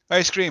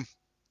 Ice cream.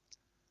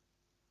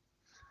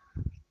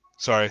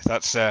 Sorry,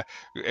 that's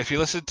if you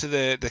listen to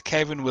the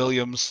Kevin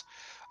Williams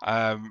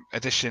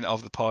edition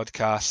of the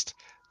podcast,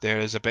 there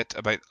is a bit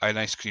about an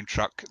ice cream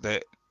truck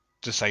that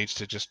decides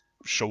to just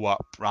show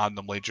up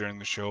randomly during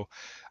the show,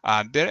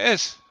 and there it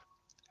is.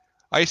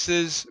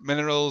 Ices,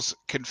 minerals,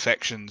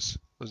 confections.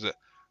 Was it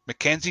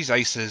Mackenzie's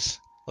Ices?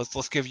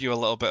 Let's give you a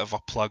little bit of a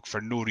plug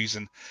for no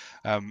reason.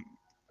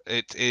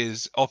 It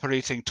is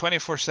operating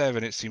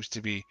 24/7. It seems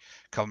to be,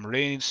 come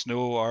rain,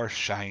 snow, or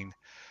shine.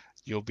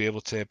 You'll be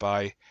able to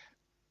buy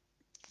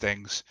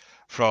things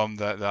from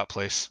that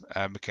place,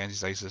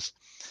 Mackenzie's Ices.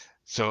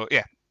 So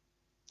yeah,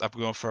 I'm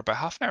going for about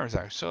half an hour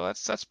now. So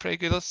that's pretty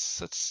good.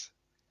 Let's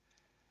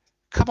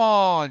come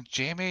on,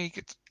 Jamie.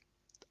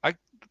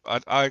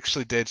 I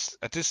actually did.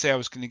 I did say I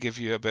was going to give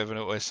you a bit of a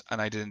notice,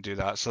 and I didn't do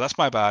that. So that's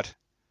my bad.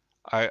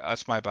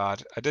 That's my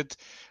bad. I did.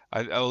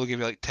 I will give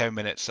you like 10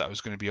 minutes that I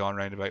was going to be on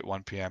around about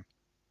 1 p.m.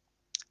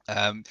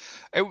 Um,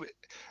 it,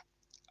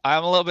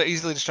 I'm a little bit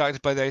easily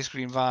distracted by the ice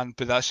cream van,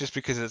 but that's just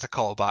because it's a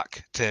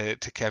callback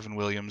to Kevin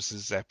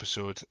Williams's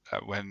episode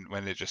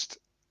when it just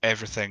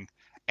everything,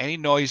 any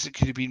noise that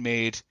could have been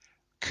made,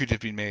 could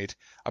have been made.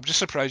 I'm just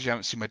surprised you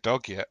haven't seen my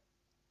dog yet.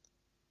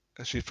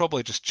 She's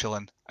probably just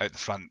chilling out the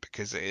front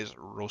because it is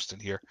roasting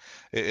here.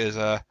 It is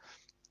a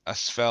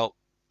asphalt.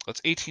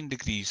 It's 18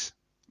 degrees,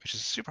 which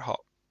is super hot.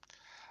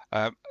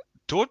 Um,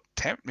 don't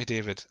tempt me,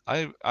 David.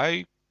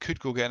 I could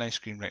go get an ice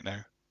cream right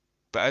now.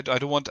 But I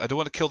don't want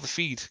to kill the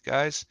feed,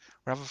 guys.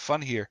 We're having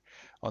fun here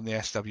on the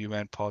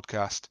SWN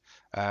podcast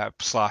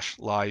slash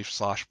live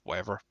slash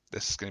whatever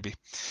this is going to be.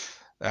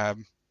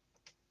 Um,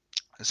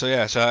 so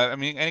yeah, so I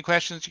mean, any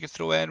questions you can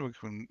throw in,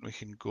 we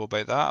can go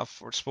about that.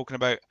 We're spoken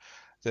about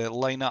the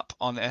lineup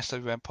on the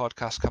SWN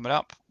podcast coming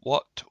up.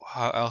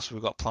 How else have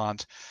we got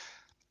planned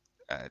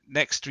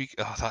next week?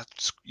 Oh,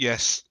 that's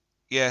yes.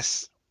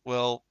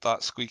 Well,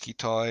 that squeaky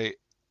toy.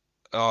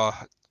 Oh,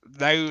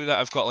 now that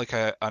I've got like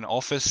an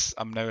office,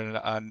 I'm now in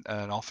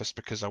an office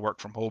because I work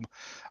from home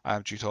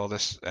due to all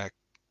this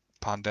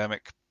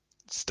pandemic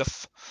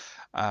stuff.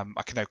 I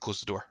can now close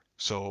the door,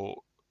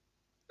 so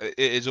it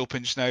is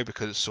open just now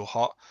because it's so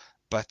hot.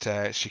 But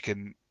she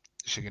can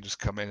just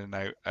come in and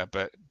out.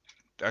 But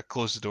I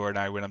close the door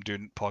now when I'm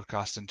doing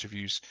podcast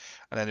interviews,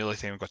 and then the only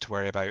thing I've got to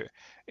worry about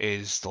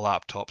is the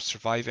laptop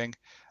surviving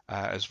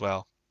as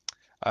well.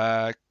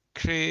 Uh,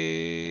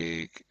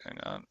 Craig, hang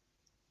on.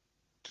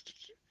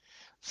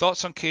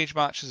 Thoughts on cage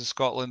matches in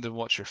Scotland and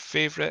what's your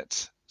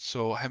favourite?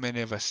 So, how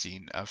many have I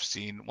seen? I've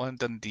seen one in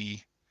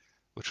Dundee,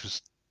 which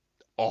was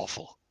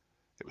awful.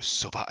 It was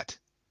so bad.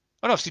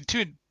 Oh no, I've seen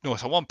two. No,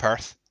 it's one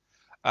Perth,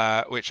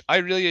 which I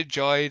really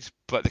enjoyed,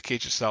 but the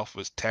cage itself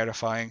was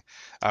terrifying.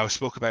 I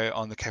spoke about it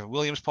on the Kevin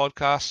Williams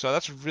podcast, so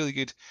that's a really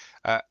good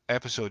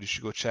episode. You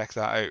should go check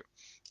that out.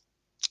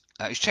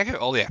 You should check out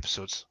all the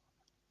episodes.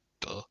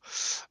 Duh.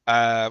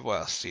 What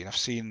else?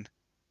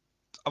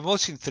 I've only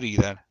seen three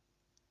then.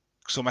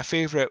 So my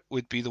favourite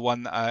would be the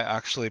one that I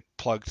actually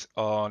plugged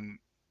on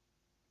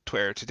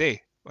Twitter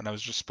today when I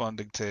was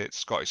responding to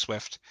Scotty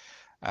Swift,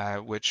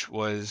 which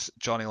was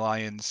Johnny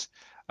Lyons,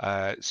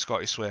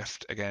 Scotty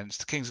Swift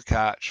against Kings of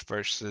Catch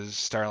versus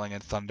Sterling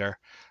and Thunder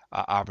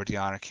at Aberdeen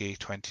Anarchy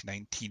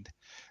 2019.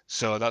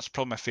 So that's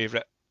probably my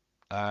favourite.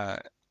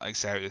 Like I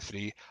say, out of the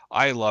three,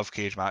 I love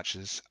cage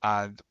matches,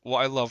 and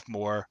what I love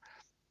more,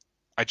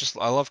 I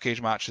love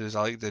cage matches.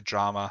 I like the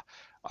drama.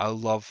 I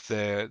love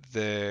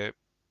the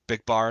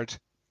big barred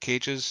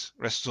cages.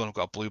 WrestleZone have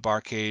got a blue bar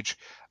cage.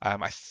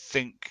 I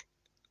think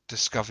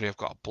Discovery have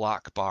got a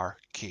black bar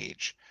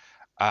cage,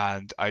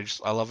 and I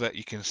love it.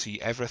 You can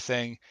see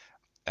everything.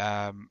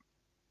 Um,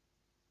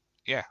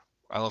 yeah,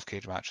 I love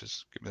cage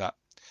matches. Give me that.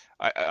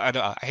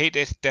 I hate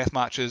death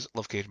matches.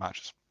 Love cage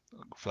matches.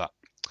 I'll go for that.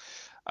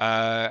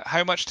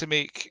 How much to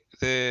make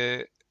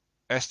the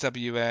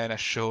SWN a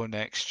show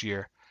next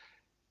year?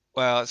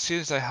 Well, as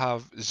soon as I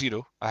have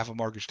zero, I have a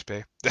mortgage to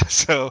pay.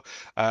 So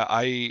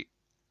I'm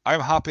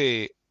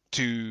happy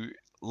to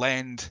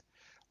lend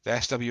the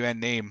SWN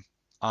name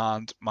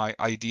and my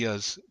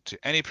ideas to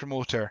any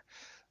promoter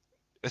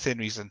within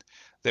reason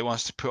that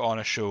wants to put on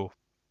a show.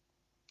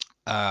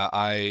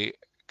 I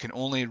can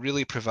only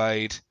really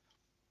provide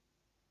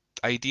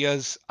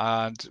ideas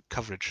and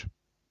coverage.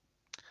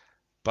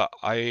 But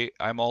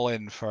I'm all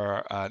in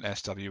for an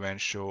SWN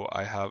show.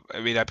 I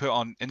put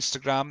on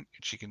Instagram,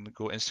 which you can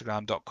go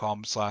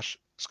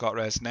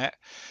instagram.com/ScottResNet,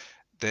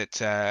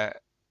 that I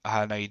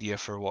had an idea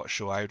for what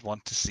show I would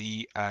want to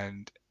see,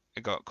 and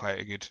it got quite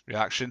a good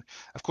reaction.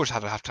 Of course, I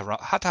had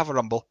to have a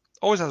rumble.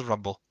 Always has a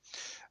rumble.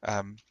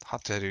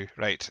 Had to do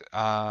right.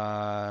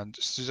 And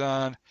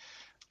Suzanne,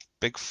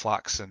 Big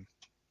Flaxen.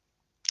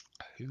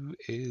 Who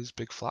is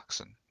Big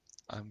Flaxen?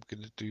 I'm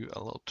gonna do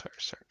a little Twitter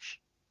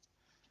search.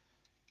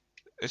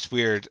 It's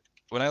weird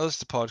when I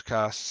listen to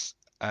podcasts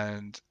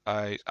and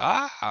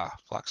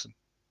Flaxen.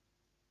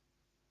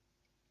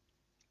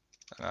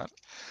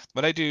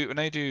 When I do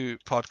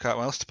podcast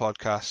when I listen to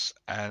podcasts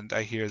and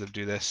I hear them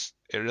do this,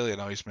 it really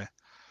annoys me.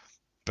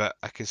 But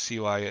I can see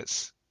why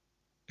it's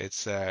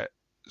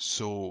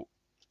so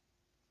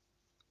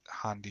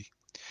handy.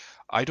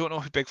 I don't know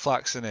who Big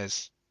Flaxen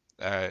is,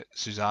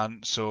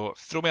 Suzanne. So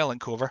throw me a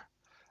link over,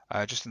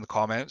 just in the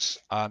comments,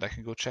 and I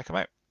can go check him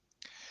out.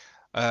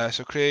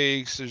 So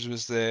Craig's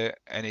was the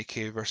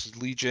NAK versus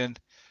Legion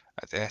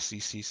at the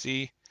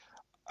SCCC.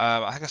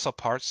 I think I saw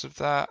parts of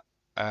that.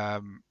 I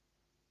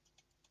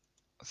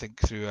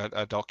think through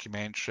a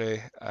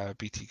documentary, a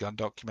BT Gun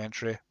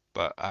documentary,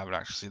 but I haven't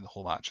actually seen the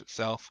whole match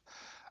itself.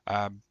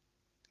 I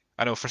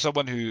know for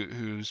someone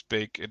who's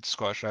big into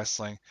Scottish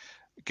wrestling,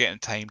 getting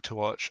time to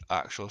watch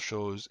actual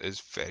shows is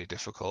very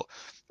difficult.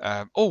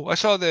 I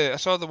saw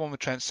the one with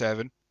Trent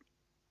Seven,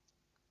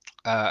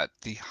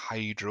 the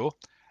Hydro.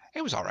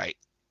 It was all right.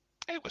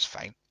 It was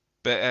fine.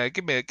 But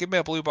give me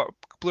a blue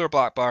or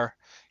black bar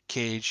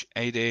cage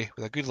any day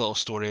with a good little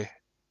story.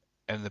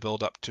 in the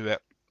build up to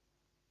it.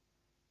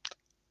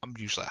 I'm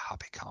usually a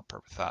happy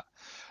camper with that.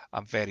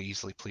 I'm very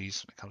easily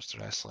pleased when it comes to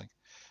wrestling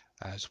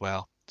as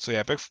well. So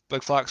yeah,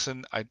 Big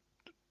Flaxen. I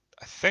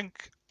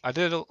think I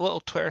did a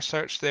little Twitter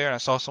search there, and I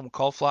saw someone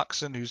called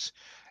Flaxen who's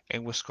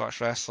in with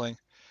Scottish wrestling.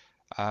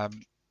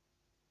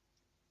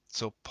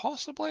 So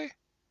possibly,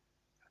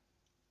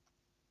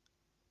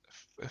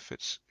 if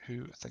it's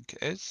who I think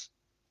it is,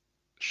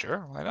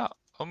 sure, why not?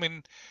 I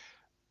mean,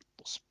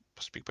 we'll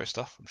speak about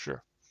stuff, I'm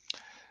sure.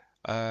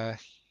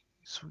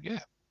 So yeah,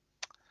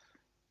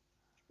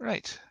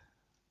 right.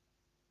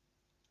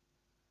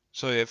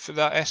 So yeah, for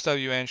that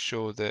SWN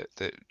show that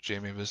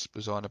Jamie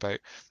was on about,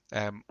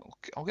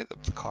 I'll get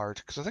the card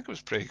because I think it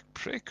was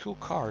pretty cool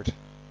card.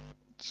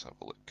 Let's have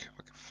a look if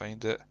I can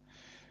find it.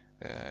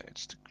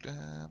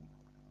 Instagram.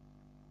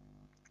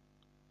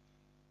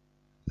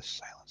 The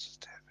silence is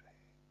deafening.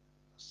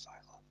 The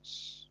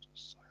silence.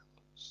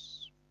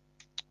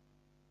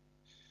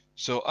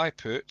 So I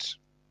put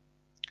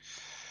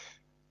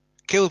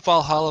Caleb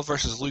Valhalla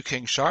versus Liu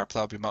King Sharp.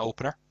 That would be my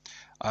opener.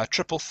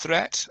 Triple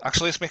threat.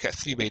 Actually, let's make it a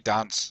three-way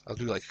dance. I'll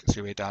do like a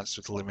three-way dance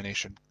with the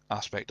elimination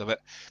aspect of it.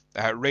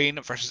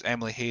 Rain versus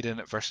Emily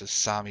Hayden versus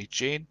Sami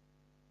Zayn.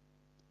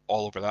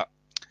 All over that.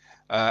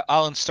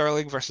 Alan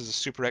Sterling versus the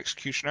Super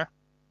Executioner,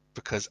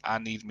 because I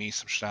need me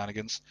some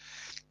shenanigans.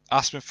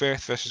 Aspen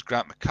Fairth versus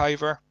Grant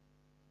McIver.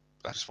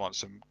 I just want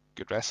some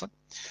good wrestling.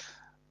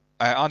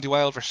 Andy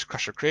Wilde versus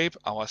Crusher Crabe.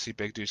 I want to see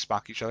big dudes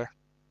smack each other.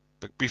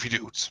 Big beefy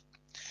dudes.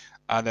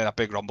 And then a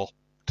big rumble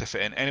to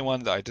fit in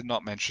anyone that I did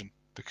not mention,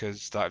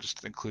 because that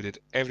just included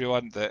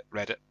everyone that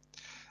read it.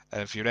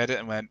 And if you read it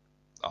and went,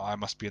 oh, I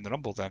must be in the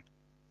rumble, then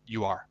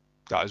you are.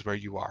 That is where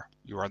you are.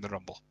 You are in the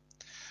rumble.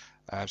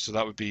 So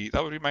that would be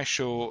my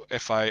show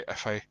if I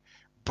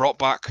brought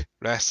back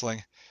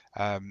wrestling.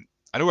 I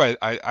know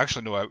I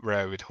actually know where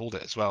I would hold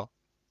it as well.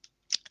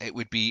 It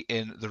would be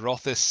in the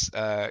Rothis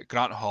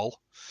Grant Hall,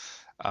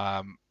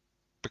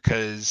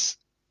 because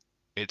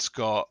it's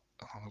got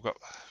I've got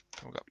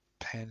a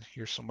pen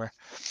here somewhere.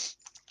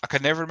 I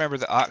can never remember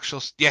the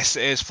actual. Yes,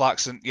 it is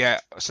Flaxen. Yeah,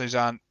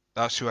 Suzanne,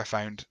 that's who I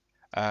found.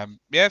 Yeah,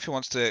 if he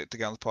wants to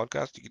get on the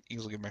podcast, you can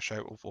easily give me a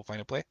shout. We'll find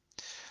a play.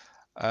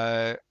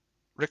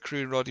 Rick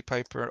Rude, Roddy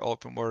Piper,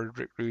 Open Word,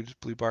 Rick Rude,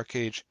 Blue Bar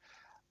Cage.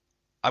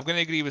 I'm going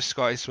to agree with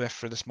Scotty Swift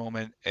for this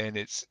moment, and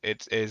it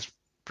is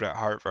Bret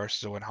Hart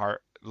versus Owen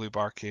Hart. Blue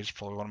Bar Cage is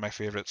probably one of my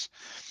favourites.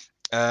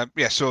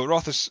 Yeah, so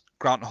Roth's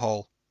Grant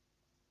Hall.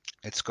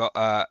 It's got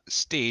a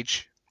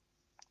stage.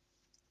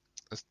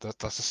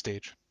 That's a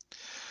stage.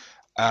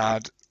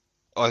 And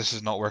this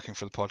is not working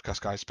for the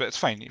podcast, guys, but it's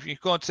fine. If you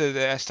go to the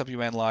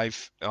SWN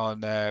Live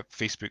on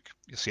Facebook,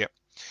 you'll see it.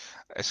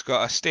 It's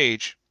got a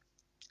stage,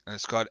 and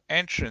it's got an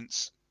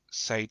entrance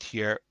side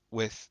here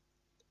with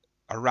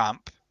a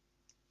ramp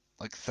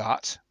like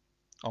that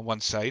on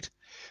one side,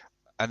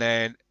 and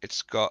then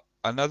it's got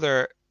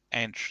another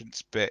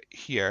entrance bit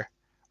here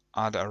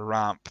and a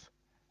ramp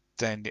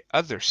down the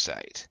other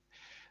side.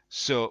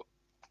 So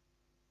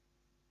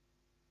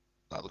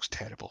that looks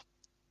terrible.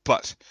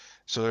 But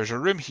so there's a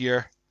room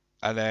here,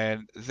 and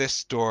then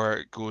this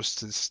door goes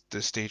to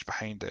the stage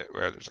behind it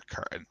where there's a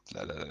curtain.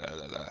 Blah, blah,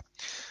 blah, blah.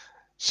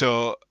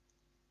 So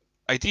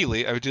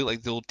ideally, I would do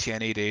like the old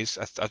TNA days.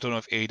 I don't know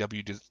if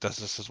AEW does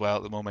this as well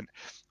at the moment,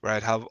 where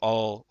I'd have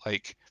all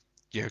like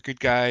your good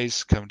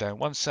guys come down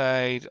one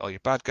side, all your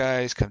bad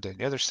guys come down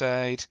the other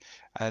side,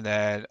 and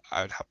then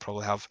I would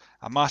probably have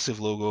a massive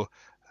logo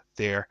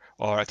there,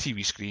 or a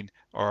TV screen,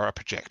 or a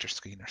projector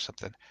screen, or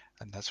something,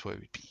 and that's what it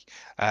would be.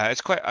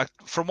 It's quite,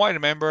 from what I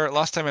remember,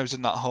 last time I was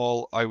in that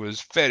hall, I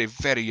was very,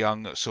 very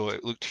young, so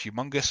it looked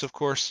humongous, of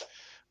course,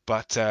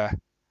 but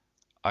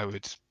I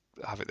would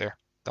have it there.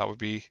 That'd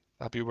be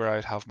where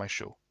I'd have my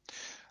show.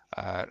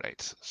 Right,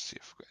 let's see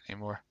if we've got any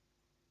more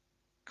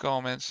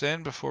comments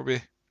in before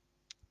we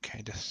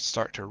kind of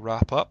start to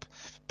wrap up.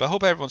 But I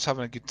hope everyone's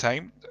having a good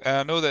time.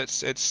 I know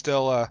that it's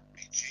still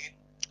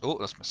oh,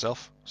 that's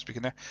myself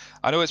speaking there.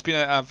 I know it's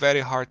been a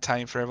very hard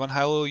time for everyone.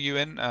 Hello,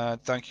 Ewan.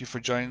 Thank you for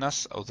joining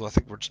us, although I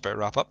think we're just about to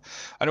wrap up.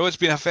 I know it's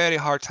been a very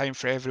hard time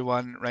for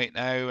everyone right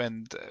now,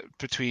 and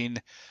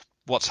between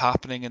what's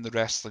happening in the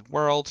wrestling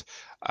world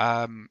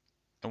and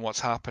what's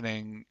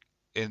happening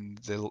in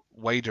the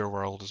wider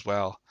world as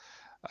well.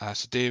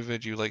 So,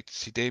 David, you like to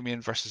see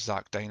Damien versus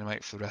Zach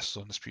Dynamite for the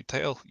Wrestle Undisputed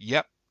title?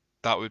 Yep,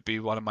 that would be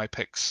one of my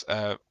picks.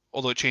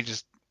 Although it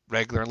changes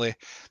regularly,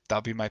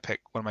 that'll be my pick.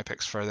 One of my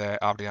picks for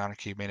the Aberdeen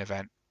Anarchy main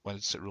event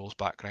once it rolls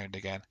back around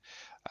again.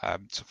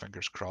 So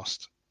fingers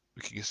crossed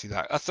we can see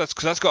that. That's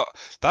because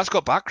that's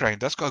got background.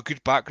 That's got a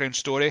good background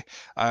story.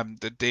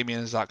 That Damien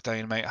and Zach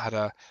Dynamite had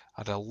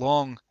a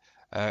long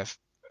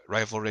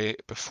rivalry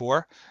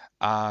before,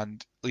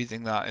 and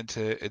leading that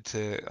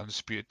into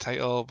Undisputed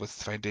title with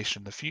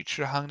Foundation in the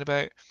future hanging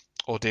about.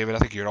 Oh, David, I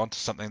think you're onto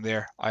something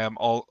there. I am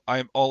all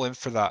in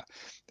for that.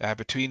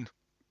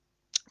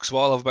 Because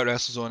what I love about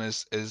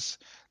WrestleZone is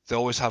they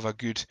always have a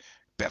good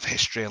bit of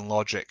history and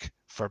logic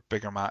for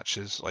bigger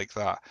matches like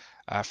that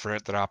for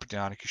their Aberdeen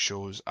Anarchy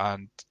shows,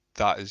 and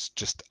that is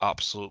just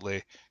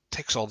absolutely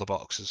ticks all the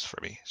boxes for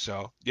me.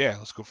 So yeah,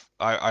 let's go.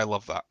 I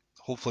love that.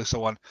 Hopefully,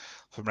 someone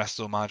from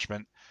Wrestle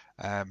Management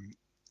um,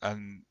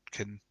 and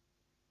can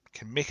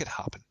make it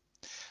happen.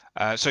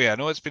 So yeah, I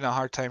know it's been a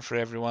hard time for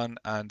everyone,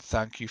 and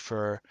thank you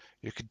for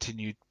your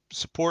continued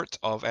support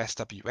of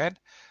SWN,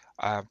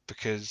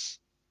 because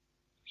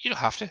you don't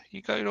have to.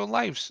 You got your own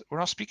lives. We're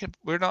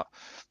not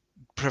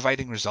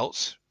providing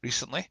results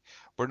recently.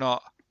 We're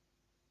not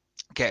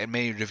getting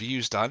many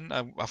reviews done.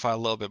 I've had a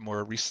little bit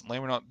more recently.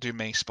 We're not doing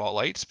many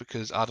spotlights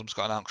because Adam's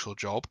got an actual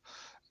job.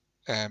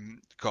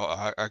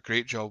 Got a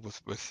great job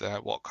with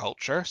What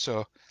Culture,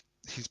 so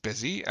he's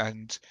busy,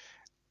 and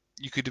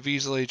you could have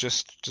easily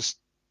just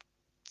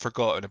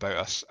forgotten about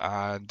us.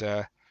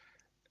 And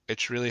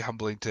it's really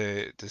humbling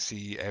to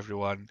see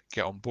everyone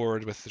get on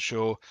board with the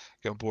show,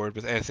 get on board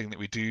with anything that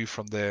we do,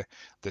 from the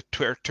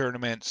Twitter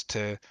tournaments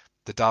to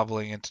the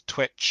dabbling into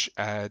Twitch,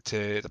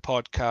 to the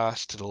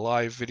podcast, to the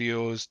live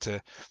videos,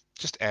 to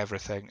just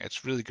everything.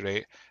 It's really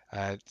great.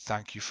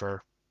 Thank you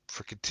for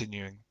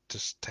continuing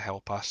to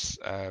help us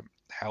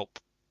help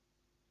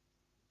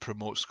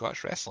promote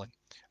Scottish wrestling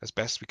as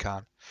best we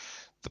can.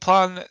 The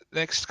plan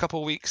next couple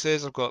of weeks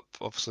is I've got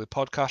obviously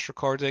podcast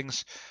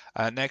recordings.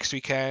 Next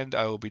weekend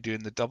I will be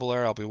doing the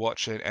doubler. I'll be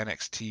watching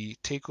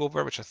NXT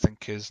Takeover, which I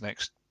think is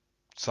next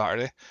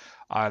Saturday,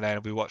 and then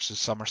I'll be watching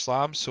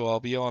SummerSlam. So I'll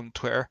be on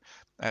Twitter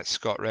at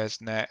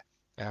ScottResNet,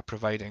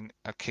 providing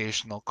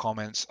occasional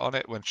comments on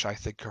it, which I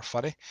think are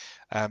funny.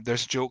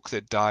 There's a joke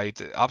that died,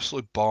 that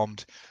absolutely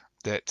bombed,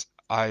 that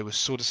I was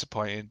so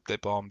disappointed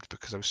that bombed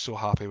because I was so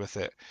happy with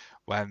it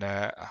when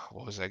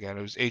what was it again?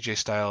 It was AJ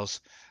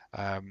Styles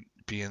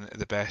being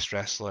the best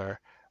wrestler.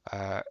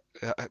 Uh,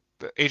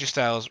 AJ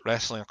Styles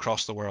wrestling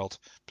across the world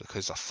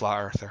because a flat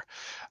earther.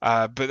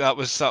 But that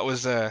was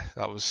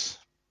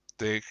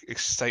the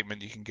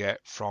excitement you can get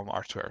from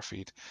our Twitter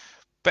feed.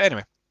 But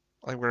anyway,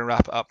 I think we're gonna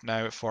wrap it up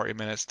now at 40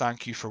 minutes.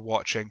 Thank you for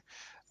watching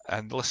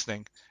and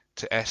listening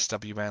to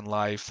SWN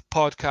Live, the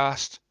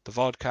podcast, the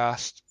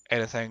vodcast,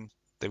 anything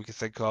that we can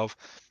think of.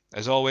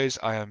 As always,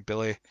 I am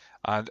Billy,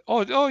 and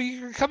you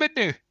can come in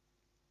now.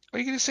 Are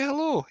you gonna say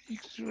hello? You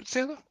want to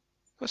say hello?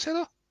 Want to say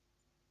hello?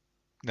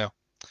 No.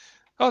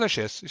 Oh, there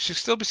she is. She should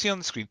still be seen on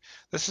the screen.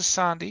 This is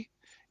Sandy.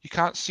 You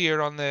can't see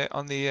her on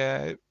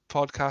the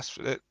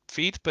podcast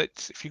feed,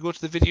 but if you go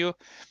to the video,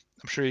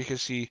 I'm sure you can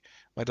see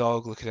my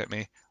dog looking at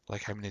me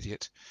like I'm an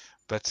idiot.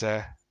 But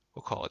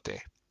we'll call it a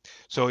day.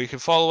 So you can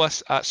follow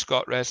us at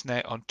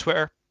ScottResNet on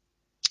Twitter,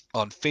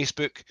 on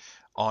Facebook,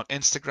 on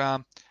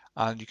Instagram,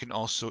 and you can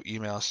also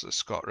email us at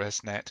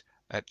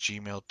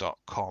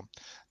scottresnet@gmail.com.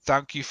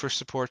 Thank you for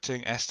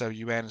supporting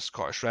SWN and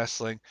Scottish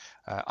Wrestling.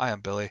 I am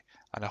Billy,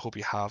 and I hope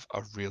you have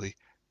a really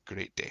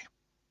great day.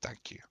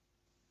 Thank you.